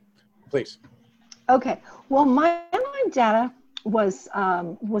 Okay. Please. Okay. Well, MyLyme Data was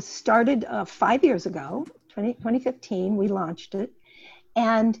started 5 years ago, 2015. We launched it,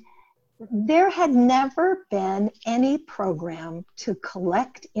 and there had never been any program to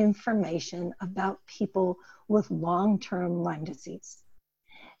collect information about people with long-term Lyme disease.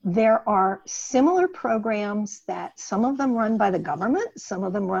 There are similar programs that some of them run by the government, some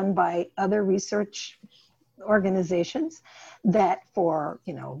of them run by other research organizations that for,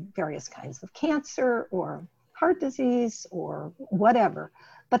 you know, various kinds of cancer or heart disease or whatever,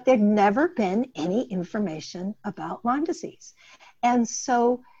 but there'd never been any information about Lyme disease. And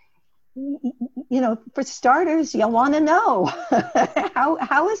so, you know, for starters, you want to know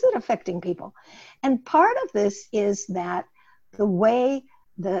how is it affecting people? And part of this is that the way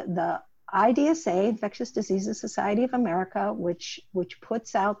the IDSA, Infectious Diseases Society of America, which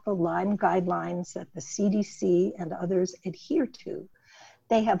puts out the Lyme guidelines that the CDC and others adhere to,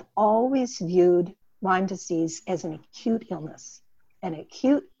 they have always viewed Lyme disease as an acute illness, an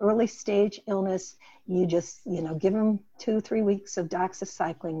acute early stage illness. You just, you know, give them 2-3 weeks of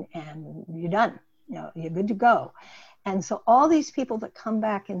doxycycline and you're done. You know, you're good to go. And so all these people that come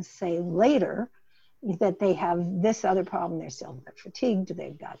back and say later that they have this other problem, they're still fatigued,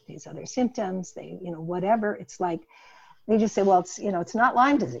 they've got these other symptoms, they, you know, whatever, it's like, they just say, well, it's, you know, it's not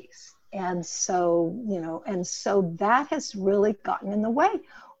Lyme disease. And so, you know, and so that has really gotten in the way.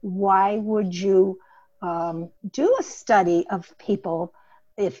 Why would you do a study of people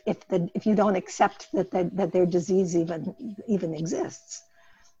if you don't accept that their disease even exists?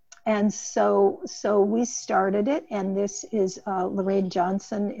 And so we started it, and this is Lorraine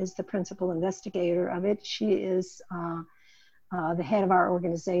Johnson is the principal investigator of it. She is the head of our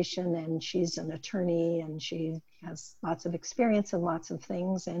organization, and she's an attorney, and she has lots of experience in lots of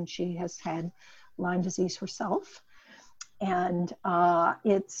things, and she has had Lyme disease herself. And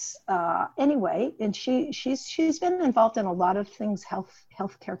anyway, and she's been involved in a lot of things,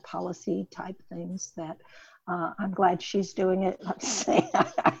 healthcare policy type things that I'm glad she's doing it. Let's say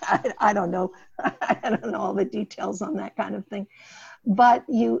I don't know, I don't know all the details on that kind of thing, but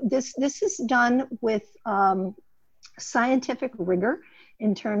this is done with scientific rigor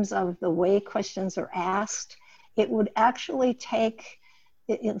in terms of the way questions are asked. It would actually take,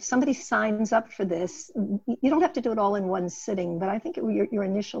 if somebody signs up for this, you don't have to do it all in one sitting, but I think your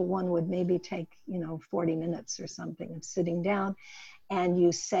initial one would maybe take 40 minutes or something of sitting down, and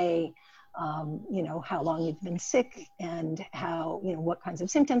you say how long you've been sick, and how, what kinds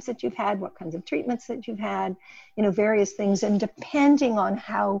of symptoms that you've had, what kinds of treatments that you've had, various things. And depending on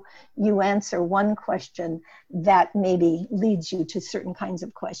how you answer one question, that maybe leads you to certain kinds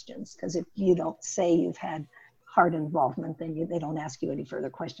of questions. Because if you don't say you've had heart involvement, then they don't ask you any further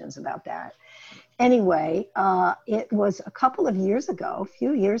questions about that. Anyway, it was a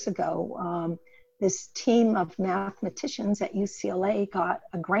few years ago, this team of mathematicians at UCLA got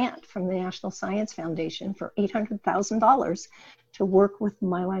a grant from the National Science Foundation for $800,000 to work with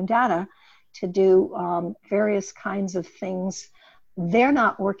MyLyme data to do various kinds of things. They're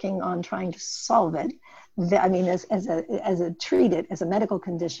not working on trying to solve it. As a medical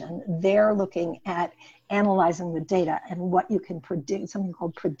condition, they're looking at analyzing the data and what you can predict, something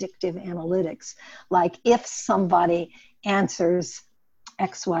called predictive analytics. Like if somebody answers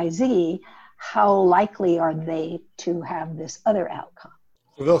XYZ, how likely are they to have this other outcome?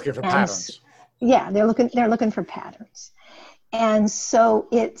 So they're looking for patterns. Yeah, they're looking for patterns. And so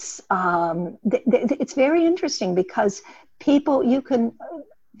it's very interesting because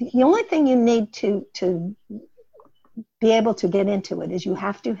the only thing you need to be able to get into it is you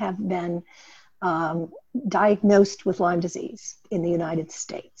have to have been diagnosed with Lyme disease in the United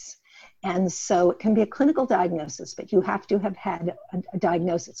States. And so it can be a clinical diagnosis, but you have to have had a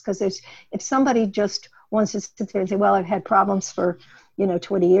diagnosis. Because if somebody just wants to sit there and say, well, I've had problems for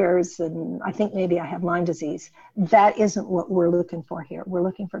 20 years, and I think maybe I have Lyme disease, that isn't what we're looking for here. We're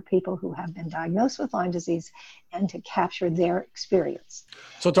looking for people who have been diagnosed with Lyme disease and to capture their experience.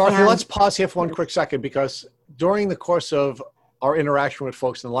 So Dorothy, let's pause here for one quick second, because during the course of our interaction with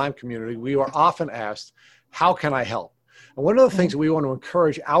folks in the Lyme community, we are often asked, how can I help? And one of the things that we want to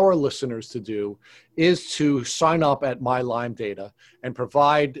encourage our listeners to do is to sign up at My Lyme Data and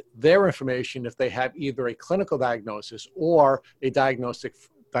provide their information if they have either a clinical diagnosis or a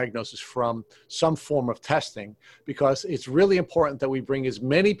diagnosis from some form of testing, because it's really important that we bring as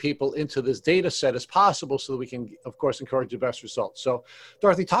many people into this data set as possible so that we can, of course, encourage the best results. So,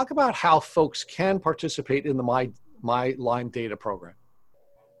 Dorothy, talk about how folks can participate in the My Lyme Data program.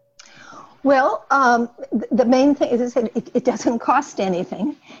 Well, the main thing is that it doesn't cost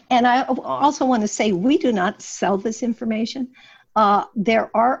anything. And I also want to say we do not sell this information. There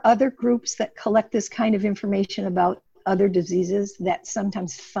are other groups that collect this kind of information about other diseases that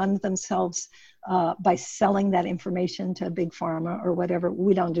sometimes fund themselves by selling that information to big pharma or whatever.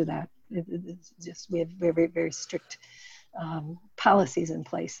 We don't do that. It's just, we have very, very strict policies in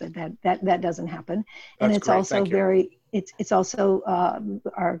place that doesn't happen. And it's also very, it's also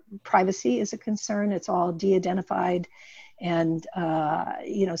our privacy is a concern. It's all de-identified, and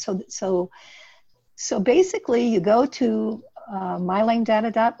so basically you go to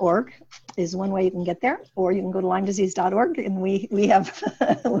mylymedata.org is one way you can get there, or you can go to LymeDisease.org, and we have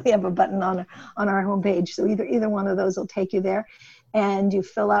we have a button on our homepage. So either one of those will take you there, and you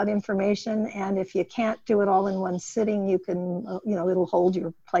fill out information. And if you can't do it all in one sitting, you can it'll hold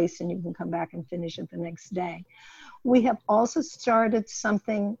your place, and you can come back and finish it the next day. We have also started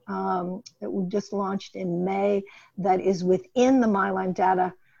something that we just launched in May that is within the MyLyme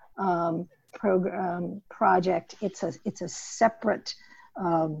Data program project. It's a separate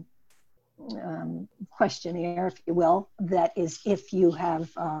questionnaire, if you will, that is if you've had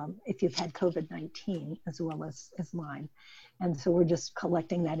COVID-19 as well as Lyme. And so we're just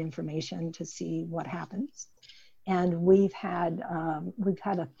collecting that information to see what happens. And we've had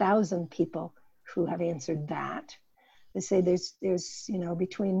 1,000 people who have answered that. They say there's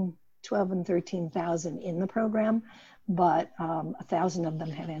between 12 and 13,000 in the program, but 1,000 of them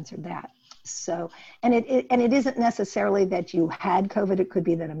have answered that. So, and it isn't necessarily that you had COVID. It could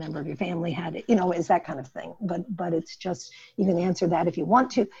be that a member of your family had it, is that kind of thing. But it's just, you can answer that if you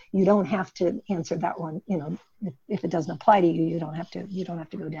want to. You don't have to answer that one. If it doesn't apply to you, you don't have to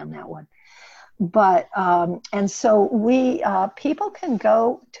go down that one. And so people can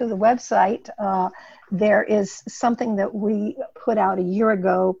go to the website. There is something that we put out a year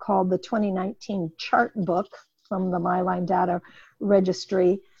ago called the 2019 chart book from the My Lyme Data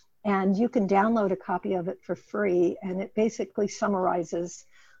Registry. And you can download a copy of it for free. And it basically summarizes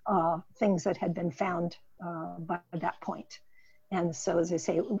things that had been found by that point. And so, as I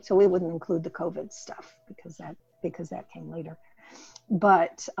say, so we wouldn't include the COVID stuff because that came later.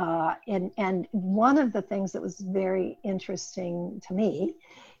 But and one of the things that was very interesting to me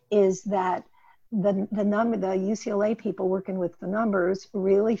is that the UCLA people working with the numbers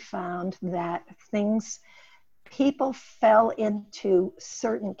really found that people fell into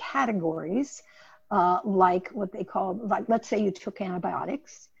certain categories, like what they call, like, let's say you took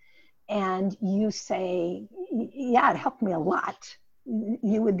antibiotics and you say, yeah, it helped me a lot.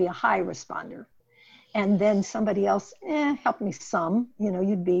 You would be a high responder. And then somebody else, helped me some,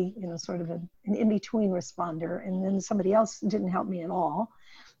 you'd be, sort of an in-between responder. And then somebody else didn't help me at all,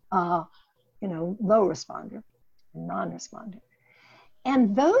 low responder, non-responder.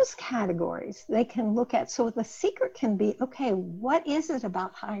 And those categories they can look at. So the secret can be, okay, what is it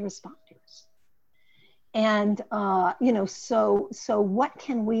about high responders? And, so what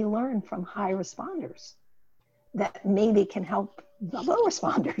can we learn from high responders that maybe can help the low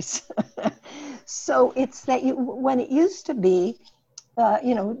responders? So it's that when it used to be,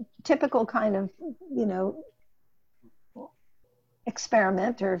 typical kind of,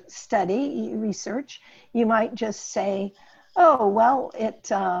 experiment or study research, you might just say, oh, well,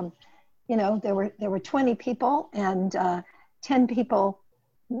 there were 20 people and 10 people,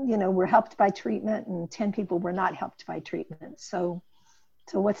 were helped by treatment and 10 people were not helped by treatment. So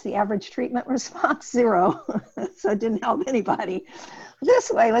what's the average treatment response? 0. So it didn't help anybody. This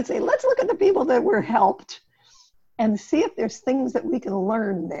way, let's look at the people that were helped and see if there's things that we can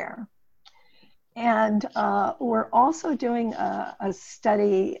learn there. And we're also doing a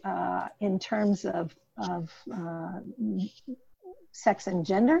study in terms of sex and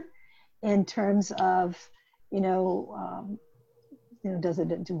gender, in terms of, do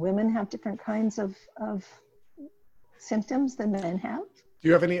women have different kinds of symptoms than men have? Do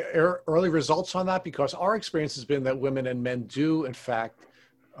you have any early results on that? Because our experience has been that women and men do, in fact,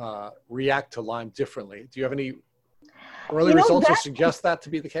 react to Lyme differently. Do you have any early results that suggest that to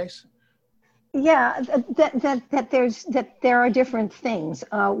be the case? Yeah, that there are different things.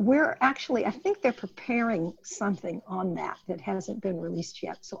 We're actually, I think they're preparing something on that hasn't been released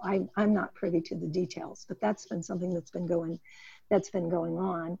yet. So I'm not privy to the details, but that's been something that's been going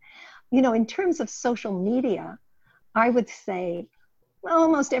on. In terms of social media, I would say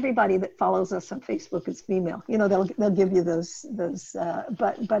almost everybody that follows us on Facebook is female. They'll give you those.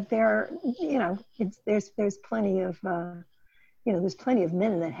 But there, there's plenty of. There's plenty of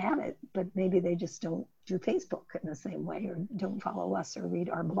men that have it, but maybe they just don't do Facebook in the same way or don't follow us or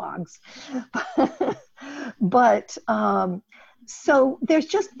read our blogs. But so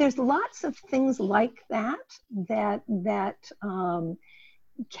there's lots of things like that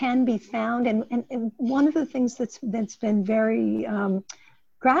can be found. And one of the things that's been very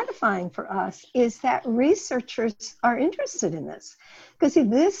gratifying for us is that researchers are interested in this, because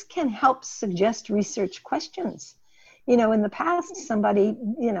this can help suggest research questions. In the past, somebody,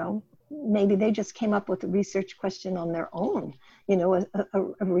 maybe they just came up with a research question on their own, a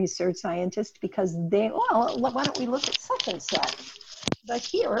research scientist, because why don't we look at such and such? But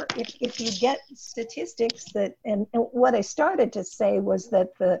here, if you get statistics and what I started to say was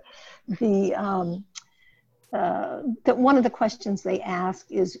that that one of the questions they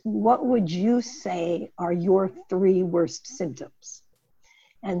ask is, what would you say are your 3 worst symptoms?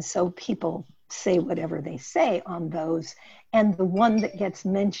 And so people say whatever they say on those. And the one that gets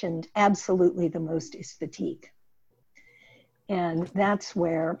mentioned absolutely the most is fatigue. And that's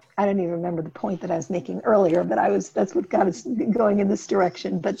where, I don't even remember the point that I was making earlier, but that's what got us going in this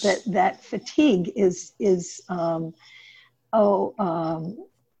direction. But that fatigue is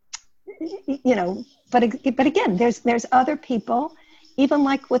but again, there's other people, even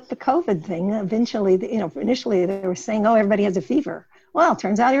like with the COVID thing, initially they were saying, oh, everybody has a fever. Well, it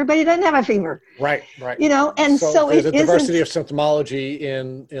turns out everybody doesn't have a fever. Right. And so there's a diversity of symptomology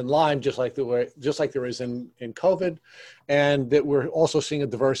in Lyme, just like there is in COVID, and that we're also seeing a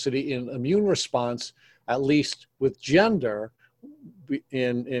diversity in immune response, at least with gender,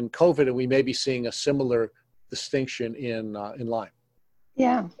 in COVID, and we may be seeing a similar distinction in Lyme.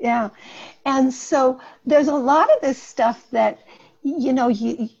 Yeah. And so there's a lot of this stuff that,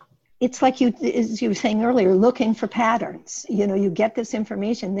 it's like as you were saying earlier, looking for patterns. You get this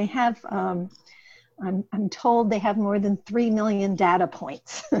information. They have I'm told they have more than 3 million data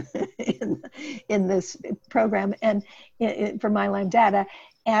points in this program and for My Lyme Data.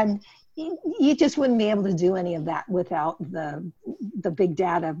 And you just wouldn't be able to do any of that without the big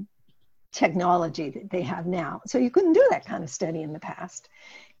data technology that they have now. So you couldn't do that kind of study in the past.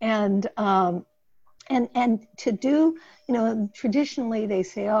 And to do, traditionally they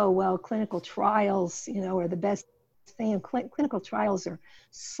say, oh, well, clinical trials, are the best thing. Clinical trials are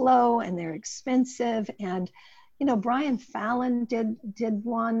slow and they're expensive. And, Brian Fallon did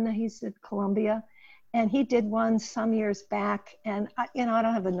one, he's at Columbia, and he did one some years back. And, I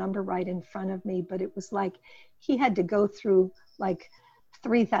don't have a number right in front of me, but it was like he had to go through like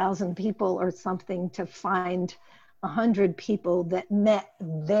 3,000 people or something to find 100 people that met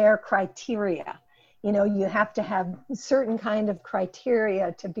their criteria. You have to have certain kind of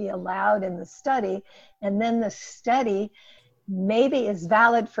criteria to be allowed in the study. And then the study maybe is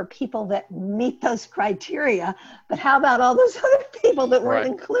valid for people that meet those criteria, but how about all those other people that weren't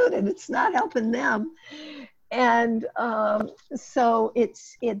included? It's not helping them. And so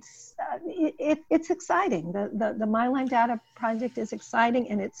it's exciting. The My Lyme Data project is exciting,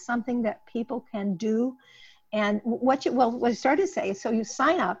 and it's something that people can do. And what I started to say, so you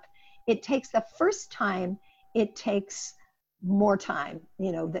sign up. It takes the first time, it takes more time,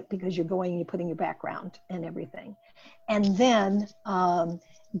 because you're putting your background and everything. And then,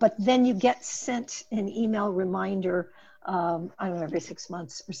 but then you get sent an email reminder, I don't know, every 6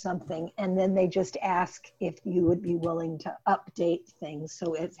 months or something. And then they just ask if you would be willing to update things.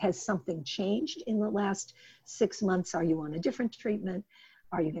 So has something changed in the last 6 months? Are you on a different treatment?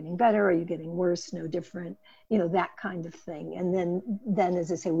 Are you getting better? Are you getting worse? No different, that kind of thing. And then, as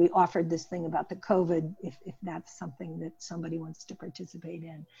I say, we offered this thing about the COVID, if that's something that somebody wants to participate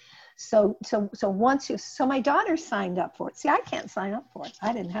in. So my daughter signed up for it. See, I can't sign up for it.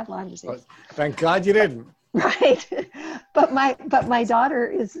 I didn't have Lyme disease. Thank God you didn't. Right. But my daughter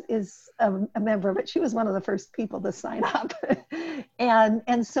is a member, but she was one of the first people to sign up.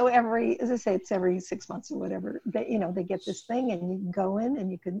 And so as I say, it's every 6 months or whatever, they get this thing and you can go in and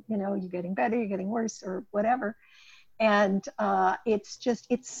you can, you're getting better, you're getting worse or whatever. And it's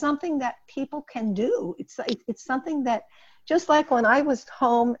something that people can do. It's something that, just like when I was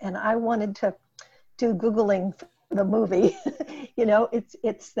home and I wanted to do Googling for the movie,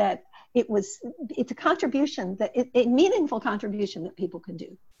 it's a contribution a meaningful contribution that people can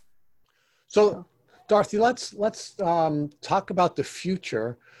do. So Dorothy, let's talk about the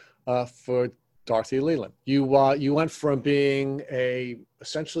future for Dorothy Leland. You went from being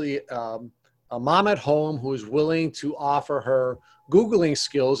essentially a mom at home who was willing to offer her Googling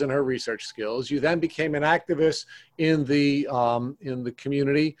skills and her research skills. You then became an activist in the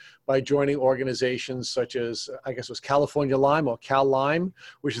community by joining organizations such as, I guess it was California Lyme or Cal Lyme,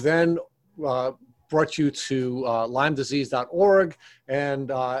 which then brought you to LymeDisease.org, and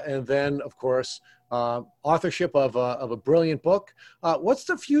then, of course, authorship of a brilliant book. What's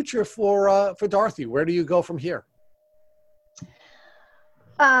the future for Dorothy? Where do you go from here?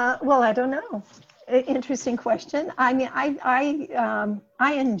 Well, I don't know. Interesting question. I mean,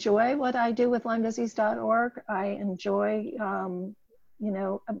 I enjoy what I do with LymeDisease.org. I enjoy,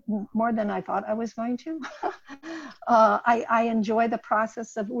 more than I thought I was going to. I enjoy the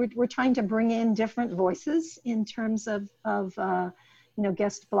process of, we're trying to bring in different voices in terms of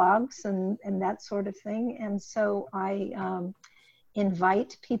guest blogs and that sort of thing. And so I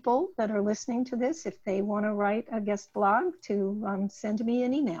invite people that are listening to this, if they want to write a guest blog, to send me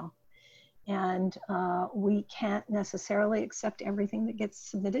an email. And we can't necessarily accept everything that gets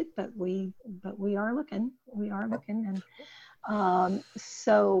submitted, but we are looking. And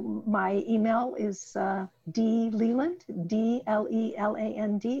so my email is dleland,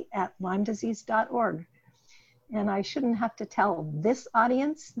 DLELAND @LymeDisease.org. And I shouldn't have to tell this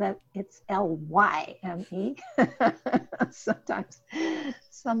audience that it's LYME. Sometimes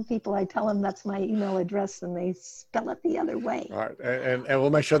some people, I tell them that's my email address and they spell it the other way. All right. And we'll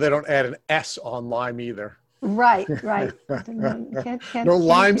make sure they don't add an S on Lyme either. Right. No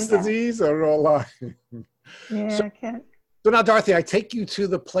Lyme's disease or no Lyme. Yeah, can't. So now, Dorothy, I take you to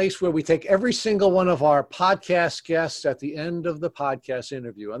the place where we take every single one of our podcast guests at the end of the podcast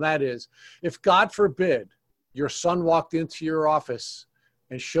interview. And that is, if God forbid, your son walked into your office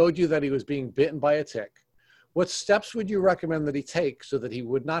and showed you that he was being bitten by a tick, what steps would you recommend that he take so that he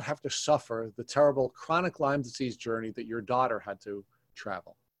would not have to suffer the terrible chronic Lyme disease journey that your daughter had to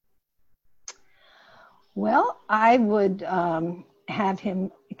travel? Well, I would have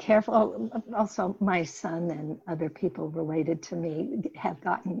him careful. Also, my son and other people related to me have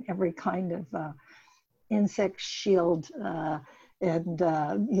gotten every kind of insect shield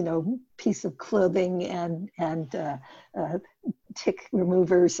piece of clothing and tick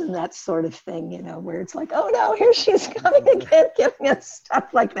removers and that sort of thing, where it's like, oh no, here she is coming again, giving us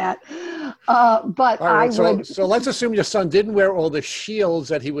stuff like that. But right, so let's assume your son didn't wear all the shields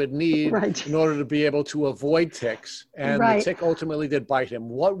that he would need right. in order to be able to avoid ticks, and right. the tick ultimately did bite him.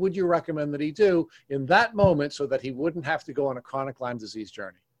 What would you recommend that he do in that moment so that he wouldn't have to go on a chronic Lyme disease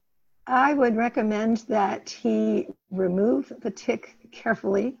journey? I would recommend that he remove the tick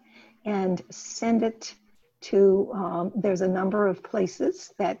carefully and send it to, there's a number of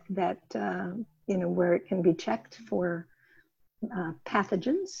places that where it can be checked for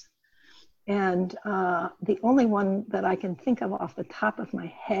pathogens. And the only one that I can think of off the top of my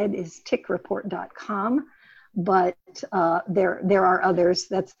head is tickreport.com. But there are others.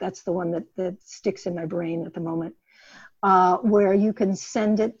 That's the one that sticks in my brain at the moment. Where you can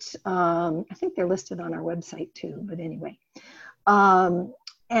send it. I think they're listed on our website too, but anyway.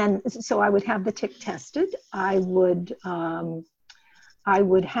 And so I would have the tick tested. I would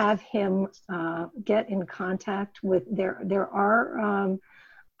have him get in contact with, there are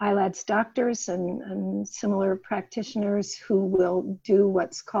ILADS doctors and similar practitioners who will do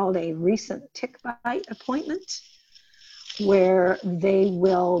what's called a recent tick bite appointment, where they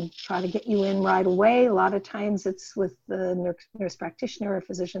will try to get you in right away. A lot of times it's with the nurse practitioner or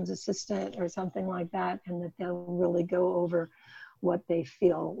physician's assistant or something like that, and that they'll really go over what they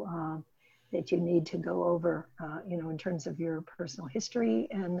feel that you need to go over, in terms of your personal history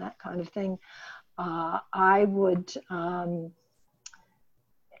and that kind of thing. I would,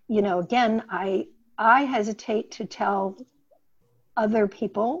 again, I hesitate to tell other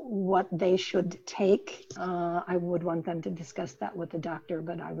people what they should take. I would want them to discuss that with the doctor,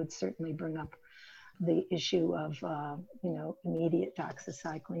 but I would certainly bring up the issue of, immediate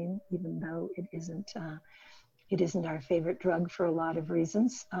doxycycline, even though it isn't our favorite drug for a lot of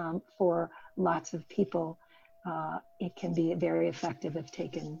reasons. For lots of people, it can be very effective if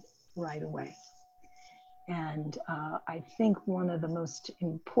taken right away. And I think one of the most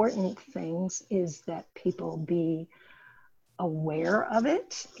important things is that people be aware of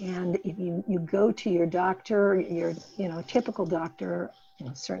it. And if you go to your doctor, your typical doctor,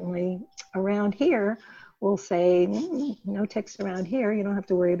 certainly around here, will say, no ticks around here, you don't have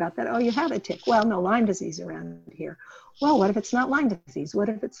to worry about that. Oh, you have a tick. Well, no, Lyme disease around here. Well, what if it's not Lyme disease? What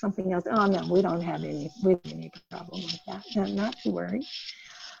if it's something else? Oh, no, we don't have any problem like that. No, not to worry.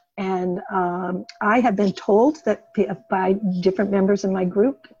 And I have been told that by different members in my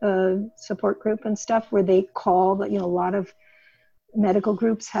group, support group and stuff, where they call, a lot of medical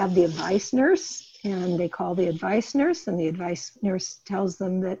groups have the advice nurse, and they call the advice nurse, and the advice nurse tells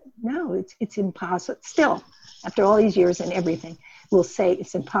them that no, it's impossible. Still, after all these years and everything, will say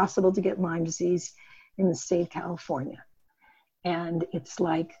it's impossible to get Lyme disease in the state of California. And it's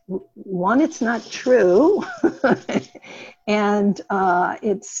like, one, it's not true, and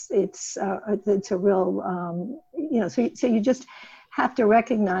it's a real, so you just have to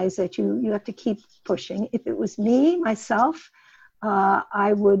recognize that you have to keep pushing. If it was me, myself,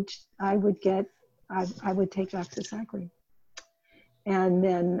 I would take doxycycline. And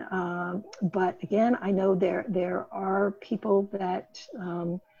then, but again, I know there are people that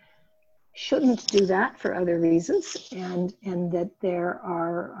shouldn't do that for other reasons, and that there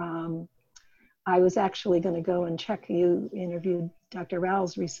are, I was actually going to go and check, you interviewed Dr.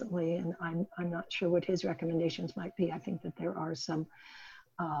 Rowles recently, and I'm not sure what his recommendations might be. I think that there are some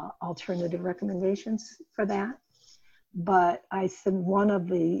alternative recommendations for that. But I said one of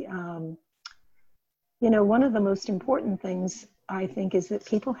the most important things, I think, is that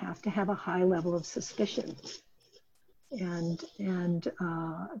people have to have a high level of suspicion. And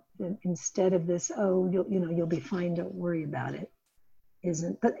instead of this, oh, you'll be fine, don't worry about it,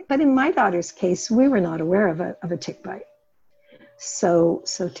 isn't. But in my daughter's case, we were not aware of a tick bite. So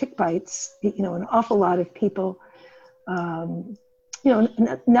tick bites, an awful lot of people,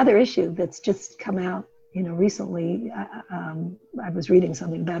 another issue that's just come out, recently, I was reading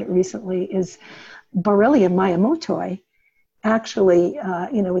something about it recently, is Borrelia miyamotoi. Actually,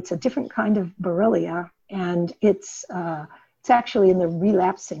 it's a different kind of Borrelia, and it's actually in the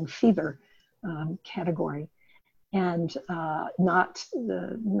relapsing fever category, and not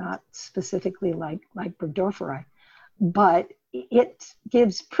specifically like Burgdorferi, but it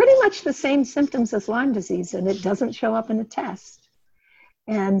gives pretty much the same symptoms as Lyme disease, and it doesn't show up in a test.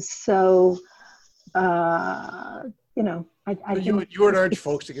 And so, I you would urge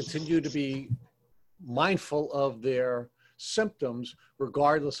folks to continue to be mindful of their symptoms,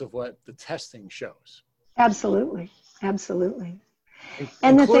 regardless of what the testing shows. Absolutely.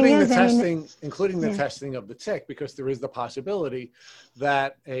 And the thing including is, the I mean, testing, including the yeah. testing of the tick, because there is the possibility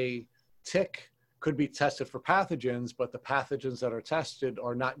that a tick could be tested for pathogens, but the pathogens that are tested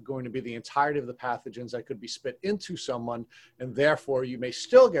are not going to be the entirety of the pathogens that could be spit into someone, and therefore you may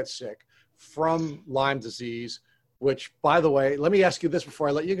still get sick from Lyme disease, which, by the way, let me ask you this before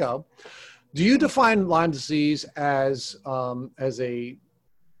I let you go. Do you define Lyme disease as a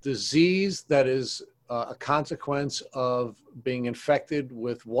disease that is a consequence of being infected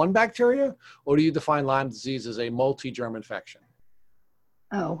with one bacteria, or do you define Lyme disease as a multi-germ infection?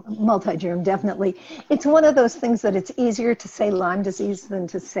 Oh, multi-germ, definitely. It's one of those things that it's easier to say Lyme disease than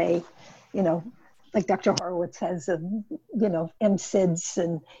to say, you know, like Dr. Horowitz says, you know, MSIDS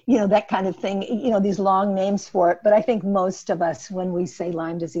and, you know, that kind of thing, you know, these long names for it. But I think most of us, when we say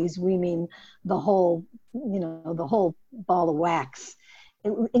Lyme disease, we mean the whole, you know, the whole ball of wax,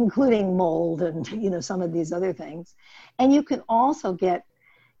 including mold and, you know, some of these other things. And you can also get,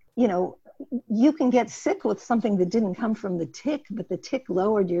 you know, you can get sick with something that didn't come from the tick, but the tick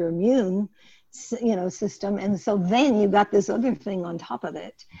lowered your immune, you know, system. And so then you got this other thing on top of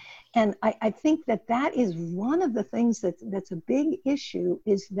it. And I think that that is one of the things that's a big issue,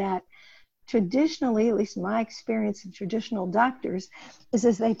 is that traditionally, at least my experience of traditional doctors,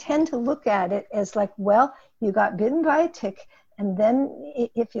 is they tend to look at it as like, well, you got bitten by a tick, and then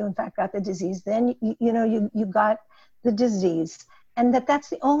if you in fact got the disease, then you got the disease, and that's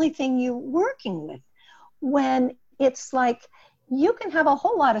the only thing you're working with. When it's like, you can have a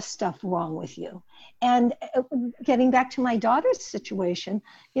whole lot of stuff wrong with you. And getting back to my daughter's situation,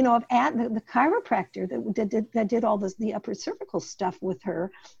 you know, the chiropractor that did all the upper cervical stuff with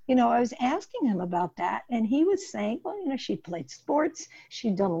her, you know, I was asking him about that. And he was saying, well, you know, she played sports.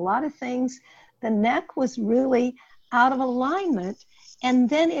 She'd done a lot of things. The neck was really out of alignment. And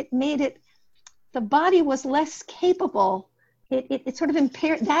then it made it, the body was less capable. It sort of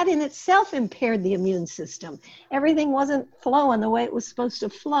impaired, that in itself impaired the immune system. Everything wasn't flowing the way it was supposed to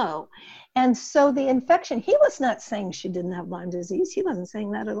flow. And so the infection, he was not saying she didn't have Lyme disease. He wasn't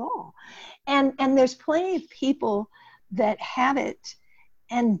saying that at all. And there's plenty of people that have it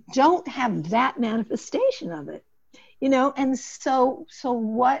and don't have that manifestation of it, you know? And so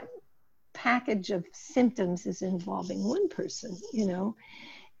what package of symptoms is involving one person, you know?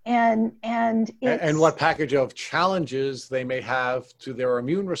 And what package of challenges they may have to their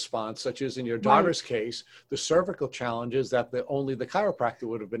immune response, such as in your daughter's case, the cervical challenges that only the chiropractor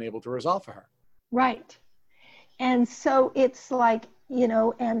would have been able to resolve for her. Right. And so it's like, you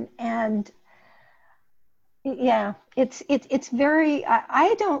know, and yeah, it's very,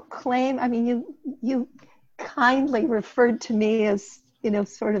 I don't claim, I mean, you kindly referred to me as, you know,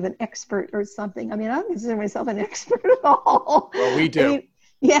 sort of an expert or something. I mean, I don't consider myself an expert at all. Well, we do. I mean,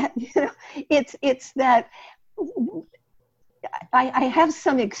 yeah, you know, it's that I have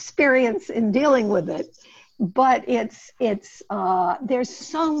some experience in dealing with it, but it's there's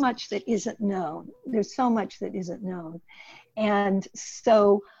so much that isn't known. There's so much that isn't known. And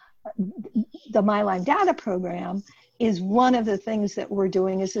so the My Lyme Data Program is one of the things that we're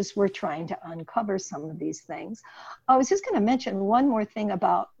doing, is we're trying to uncover some of these things. I was just going to mention one more thing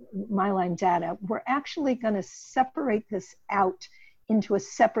about My Lyme Data. We're actually going to separate this out into a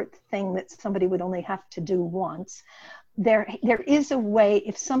separate thing that somebody would only have to do once. There is a way,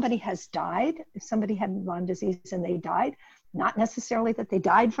 if somebody has died, if somebody had Lyme disease and they died, not necessarily that they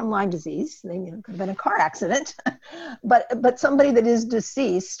died from Lyme disease, they, you know, could have been a car accident, but somebody that is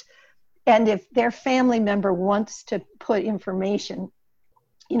deceased, and if their family member wants to put information,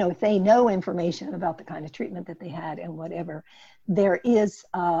 you know, if they know information about the kind of treatment that they had and whatever, there is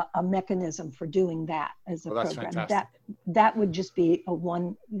a mechanism for doing that as a program. That would just be a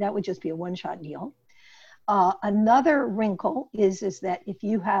one-shot deal. Another wrinkle is that if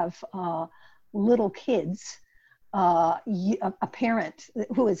you have little kids, a parent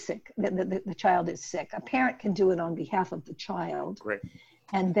who is sick, the child is sick, a parent can do it on behalf of the child. Great.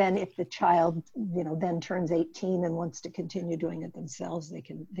 And then if the child, you know, then turns 18 and wants to continue doing it themselves, they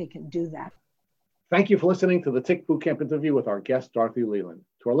can do that. Thank you for listening to the Tick Boot Camp interview with our guest, Dorothy Leland.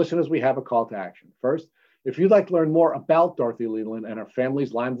 To our listeners, we have a call to action. First, if you'd like to learn more about Dorothy Leland and her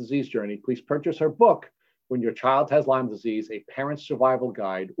family's Lyme disease journey, please purchase her book, When Your Child Has Lyme Disease, A Parent's Survival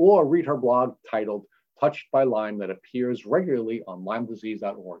Guide, or read her blog titled Touched by Lyme that appears regularly on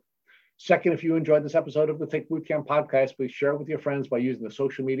LymeDisease.org. Second, if you enjoyed this episode of the Tick Boot Camp podcast, please share it with your friends by using the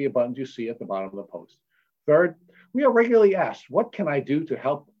social media buttons you see at the bottom of the post. Third, we are regularly asked, what can I do to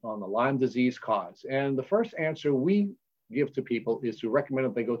help on the Lyme disease cause? And the first answer we give to people is to recommend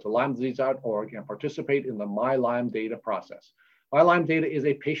that they go to LymeDisease.org and participate in the My Lyme data process. My Lyme Data is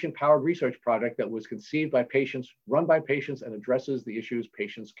a patient-powered research project that was conceived by patients, run by patients, and addresses the issues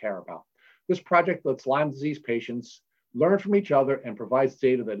patients care about. This project lets Lyme disease patients learn from each other and provides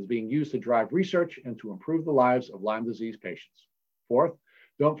data that is being used to drive research and to improve the lives of Lyme disease patients. Fourth,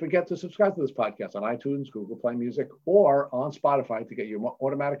 don't forget to subscribe to this podcast on iTunes, Google Play Music, or on Spotify to get your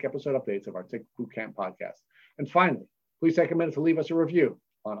automatic episode updates of our Tick Boot Camp podcast. And finally, please take a minute to leave us a review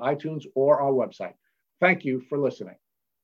on iTunes or our website. Thank you for listening.